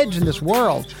need edge in this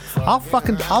world. I'll suck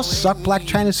Blac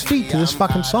Chyna's feet to this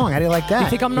fucking song. How do you like that? You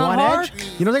think I'm not hard? Edge?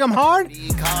 You don't think I'm hard?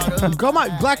 Come on,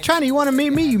 Blac Chyna. You want to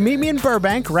meet me? You meet me in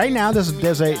Burbank right now.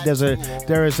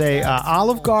 There is a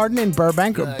Olive Garden in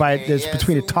Burbank. There's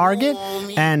between a Target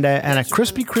and a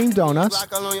Krispy Kreme donuts.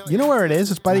 You know where it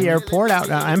is? It's by the airport out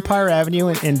on Empire Avenue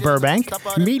in Burbank.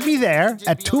 Meet me there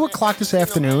at 2:00 this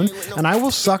afternoon, and I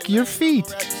will suck your feet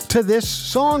to this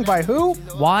song by who?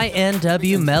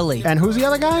 YNW Melly. And who's the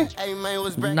other guy?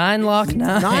 9 Lock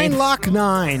 9. 9 Lock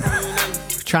 9.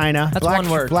 Chyna. That's one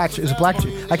word. Is it Black?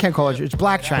 I can't call it. It's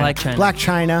Blac Chyna. Blac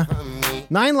Chyna.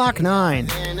 9 Lock 9.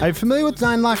 Are you familiar with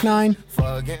 9 Lock 9?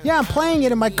 Yeah, I'm playing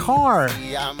it in my car.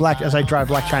 As I drive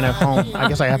Blac Chyna home. I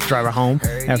guess I have to drive her home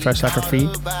after I suck her feet.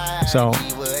 So,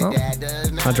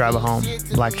 I'll drive her home.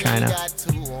 Blac Chyna.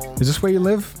 Is this where you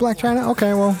live, Blac Chyna?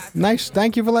 Okay, well, nice.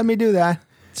 Thank you for letting me do that.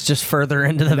 It's just further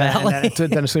into the valley.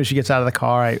 Then as soon as she gets out of the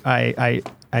car, I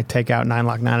take out 9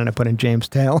 Lock 9 and I put in James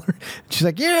Taylor. She's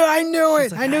like, yeah, I knew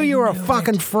it. I knew you were a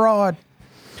fucking fraud.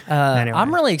 Anyway.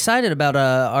 I'm really excited about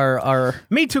our.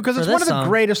 Me too, because it's one of the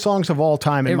greatest songs of all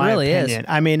time, in my opinion. Is.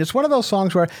 I mean, it's one of those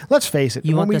songs where, let's face it.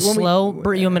 You want me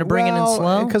to bring it in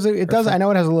slow? Because it does. I know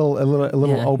it has a little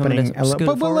opening,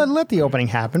 but we'll let the opening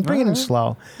happen. Bring it in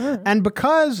slow. Right. And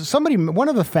because one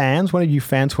of you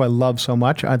fans who I love so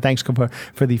much, thanks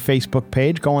for the Facebook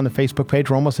page. Go on the Facebook page.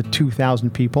 We're almost at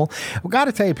 2,000 people. We got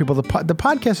to tell you, people, the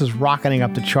podcast is rocketing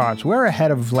up the charts. We're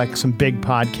ahead of like some big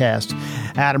podcasts.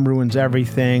 Adam Ruins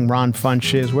Everything. Ron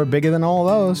Funches. We're bigger than all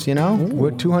those, Ooh.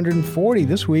 We're 240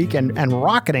 this week and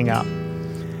rocketing up.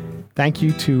 Thank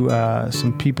you to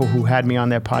some people who had me on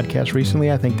their podcast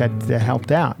recently. I think that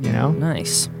helped out,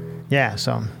 Nice. Yeah,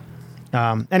 so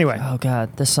anyway. Oh,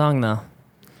 God. This song, though.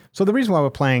 So the reason why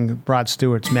we're playing Rod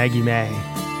Stewart's Maggie May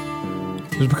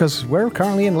is because we're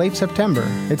currently in late September.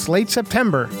 It's late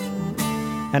September.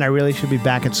 And I really should be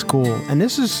back at school. And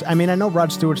this is, I know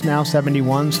Rod Stewart's now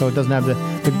 71, so it doesn't have the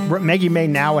Maggie May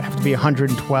now would have to be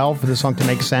 112 for the song to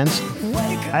make sense.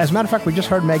 As a matter of fact, we just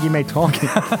heard Maggie May talking.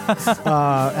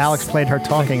 Alex played her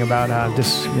talking about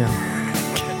this,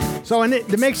 So, and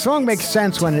the song makes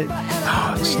sense when it,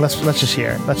 let's just hear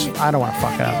it. I don't want to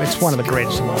fuck it up. It's one of the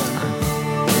greatest of all time.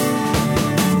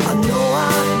 I know I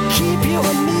keep you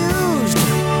amused,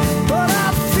 but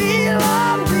I feel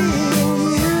I'm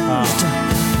being used.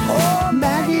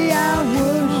 Maggie, I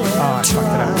would I fucked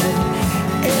it up.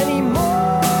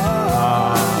 anymore.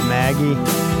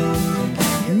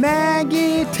 Maggie.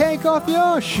 Maggie, take off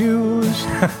your shoes.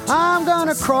 I'm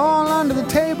gonna crawl under the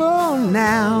table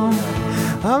now.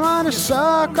 I'm gonna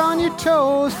suck on your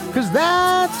toes, 'cause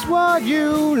that's what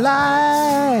you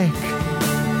like.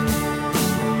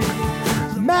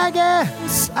 Maggie,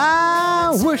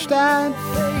 I wished I'd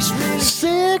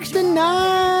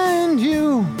 69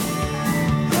 you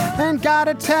and got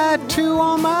a tattoo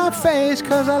on my face,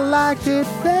 'cause I liked it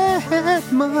that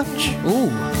much. Ooh.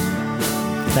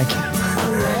 Thank you.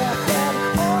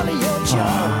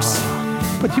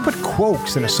 But you put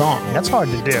quokes in a song. That's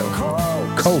hard to do.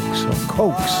 Cokes.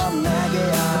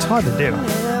 It's hard to do.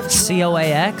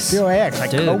 COAX? COAX,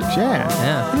 like Dude. cokes,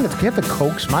 yeah. You have to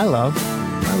coax my love.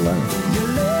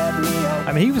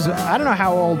 I mean, I don't know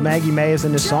how old Maggie May is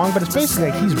in this song, but it's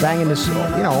basically like he's banging this,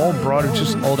 old broad who's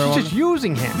just older she's woman. just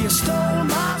using him.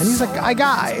 And he's like,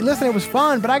 listen, it was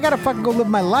fun, but I gotta fucking go live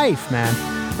my life, man.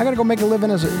 I gotta go make a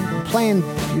living as playing,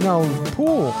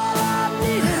 pool.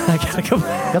 I gotta go.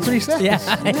 That's what he says. Yeah.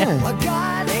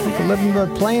 For living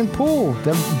playing pool.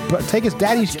 Take his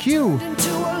daddy's cue.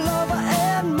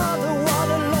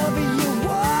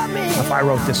 If I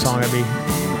wrote this song, I'd be,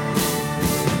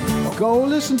 go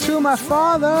listen to my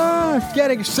father. Get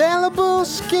a sellable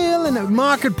skill in the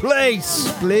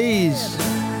marketplace, please.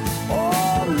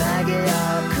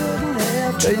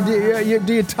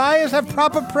 Do your tires have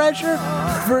proper pressure?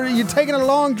 You're taking a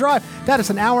long drive. That is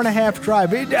an hour and a half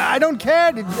drive. I don't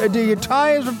care. Do your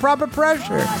tires have proper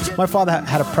pressure? My father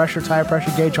had a tire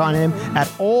pressure gauge on him at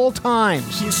all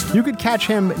times. You could catch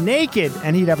him naked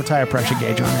and he'd have a tire pressure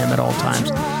gauge on him at all times.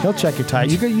 He'll check your tire.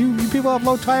 You people have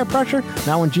low tire pressure?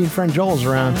 Now when Gene Friend Joel's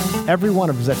around, every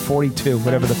one of us at 42,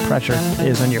 whatever the pressure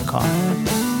is on your car.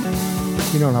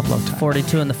 You don't have low tire.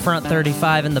 42 in the front,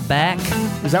 35 in the back.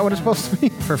 Is that what it's supposed to be?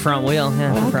 For front wheel,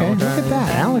 yeah. Oh, for front okay, wheel look drive. at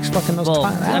that. Alex fucking knows Well,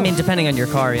 tire. I mean, depending on your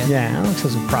car, yeah. Yeah, Alex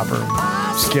has a proper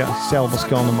sellable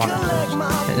skill in the marketplace.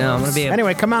 No, I'm gonna be.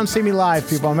 Anyway, come out and see me live,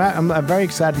 people. I'm very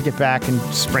excited to get back in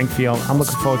Springfield. I'm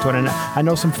looking forward to it, and I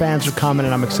know some fans are coming,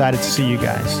 and I'm excited to see you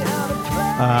guys.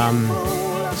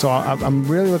 So I'm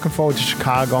really looking forward to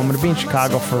Chicago. I'm going to be in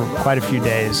Chicago for quite a few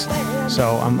days.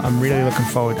 So I'm really looking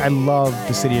forward. I love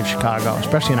the city of Chicago,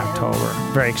 especially in October.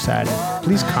 Very excited.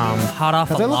 Please come. Hot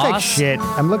off a I look like loss? shit.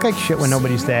 I look like shit when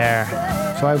nobody's there.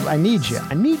 So I need you.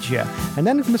 I need you. And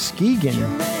then Muskegon.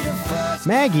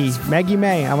 Maggie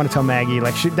May. I want to tell Maggie,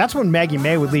 that's when Maggie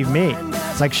May would leave me.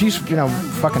 Like she's,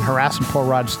 fucking harassing poor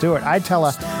Rod Stewart. I'd tell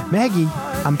her, Maggie,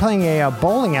 I'm playing a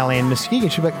bowling alley in Muskegon.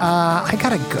 She'd be like, I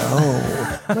gotta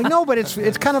go. I'm like, no, but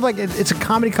it's kind of like it's a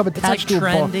comedy club attached to a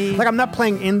bowl. trendy. Like I'm not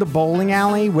playing in the bowling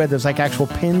alley where there's like actual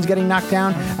pins getting knocked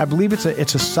down. I believe it's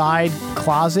a side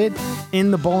closet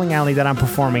in the bowling alley that I'm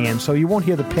performing in. So you won't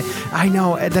hear the pin. I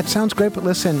know that sounds great, but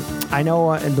listen, I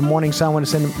know in the morning sun when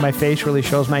it's in my face really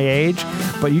shows my age.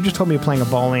 But you just told me you're playing a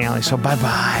bowling alley, so bye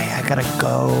bye. I gotta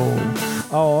go.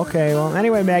 Oh, okay. Well,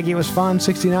 anyway, Maggie, it was fun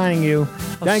 69ing you.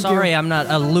 Thank sorry, you. I'm not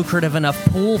a lucrative enough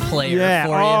pool player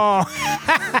for you.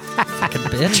 Fucking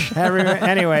bitch.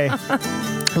 Anyway,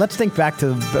 let's think back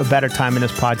to a better time in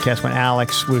this podcast when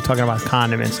we were talking about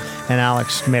condiments, and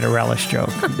Alex made a relish joke.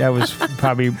 That was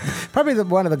probably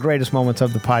one of the greatest moments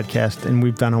of the podcast, and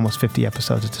we've done almost 50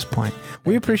 episodes at this point.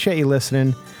 We appreciate you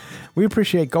listening. We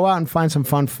go out and find some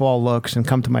fun fall looks and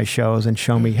come to my shows and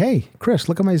show me, hey, Chris,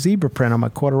 look at my zebra print on my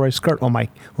corduroy skirt or my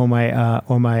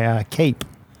cape.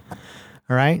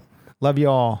 All right? Love you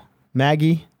all.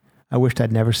 Maggie, I wished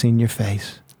I'd never seen your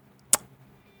face.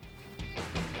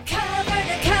 Cover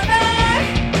to cover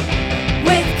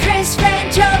with Chris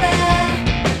Frangiola.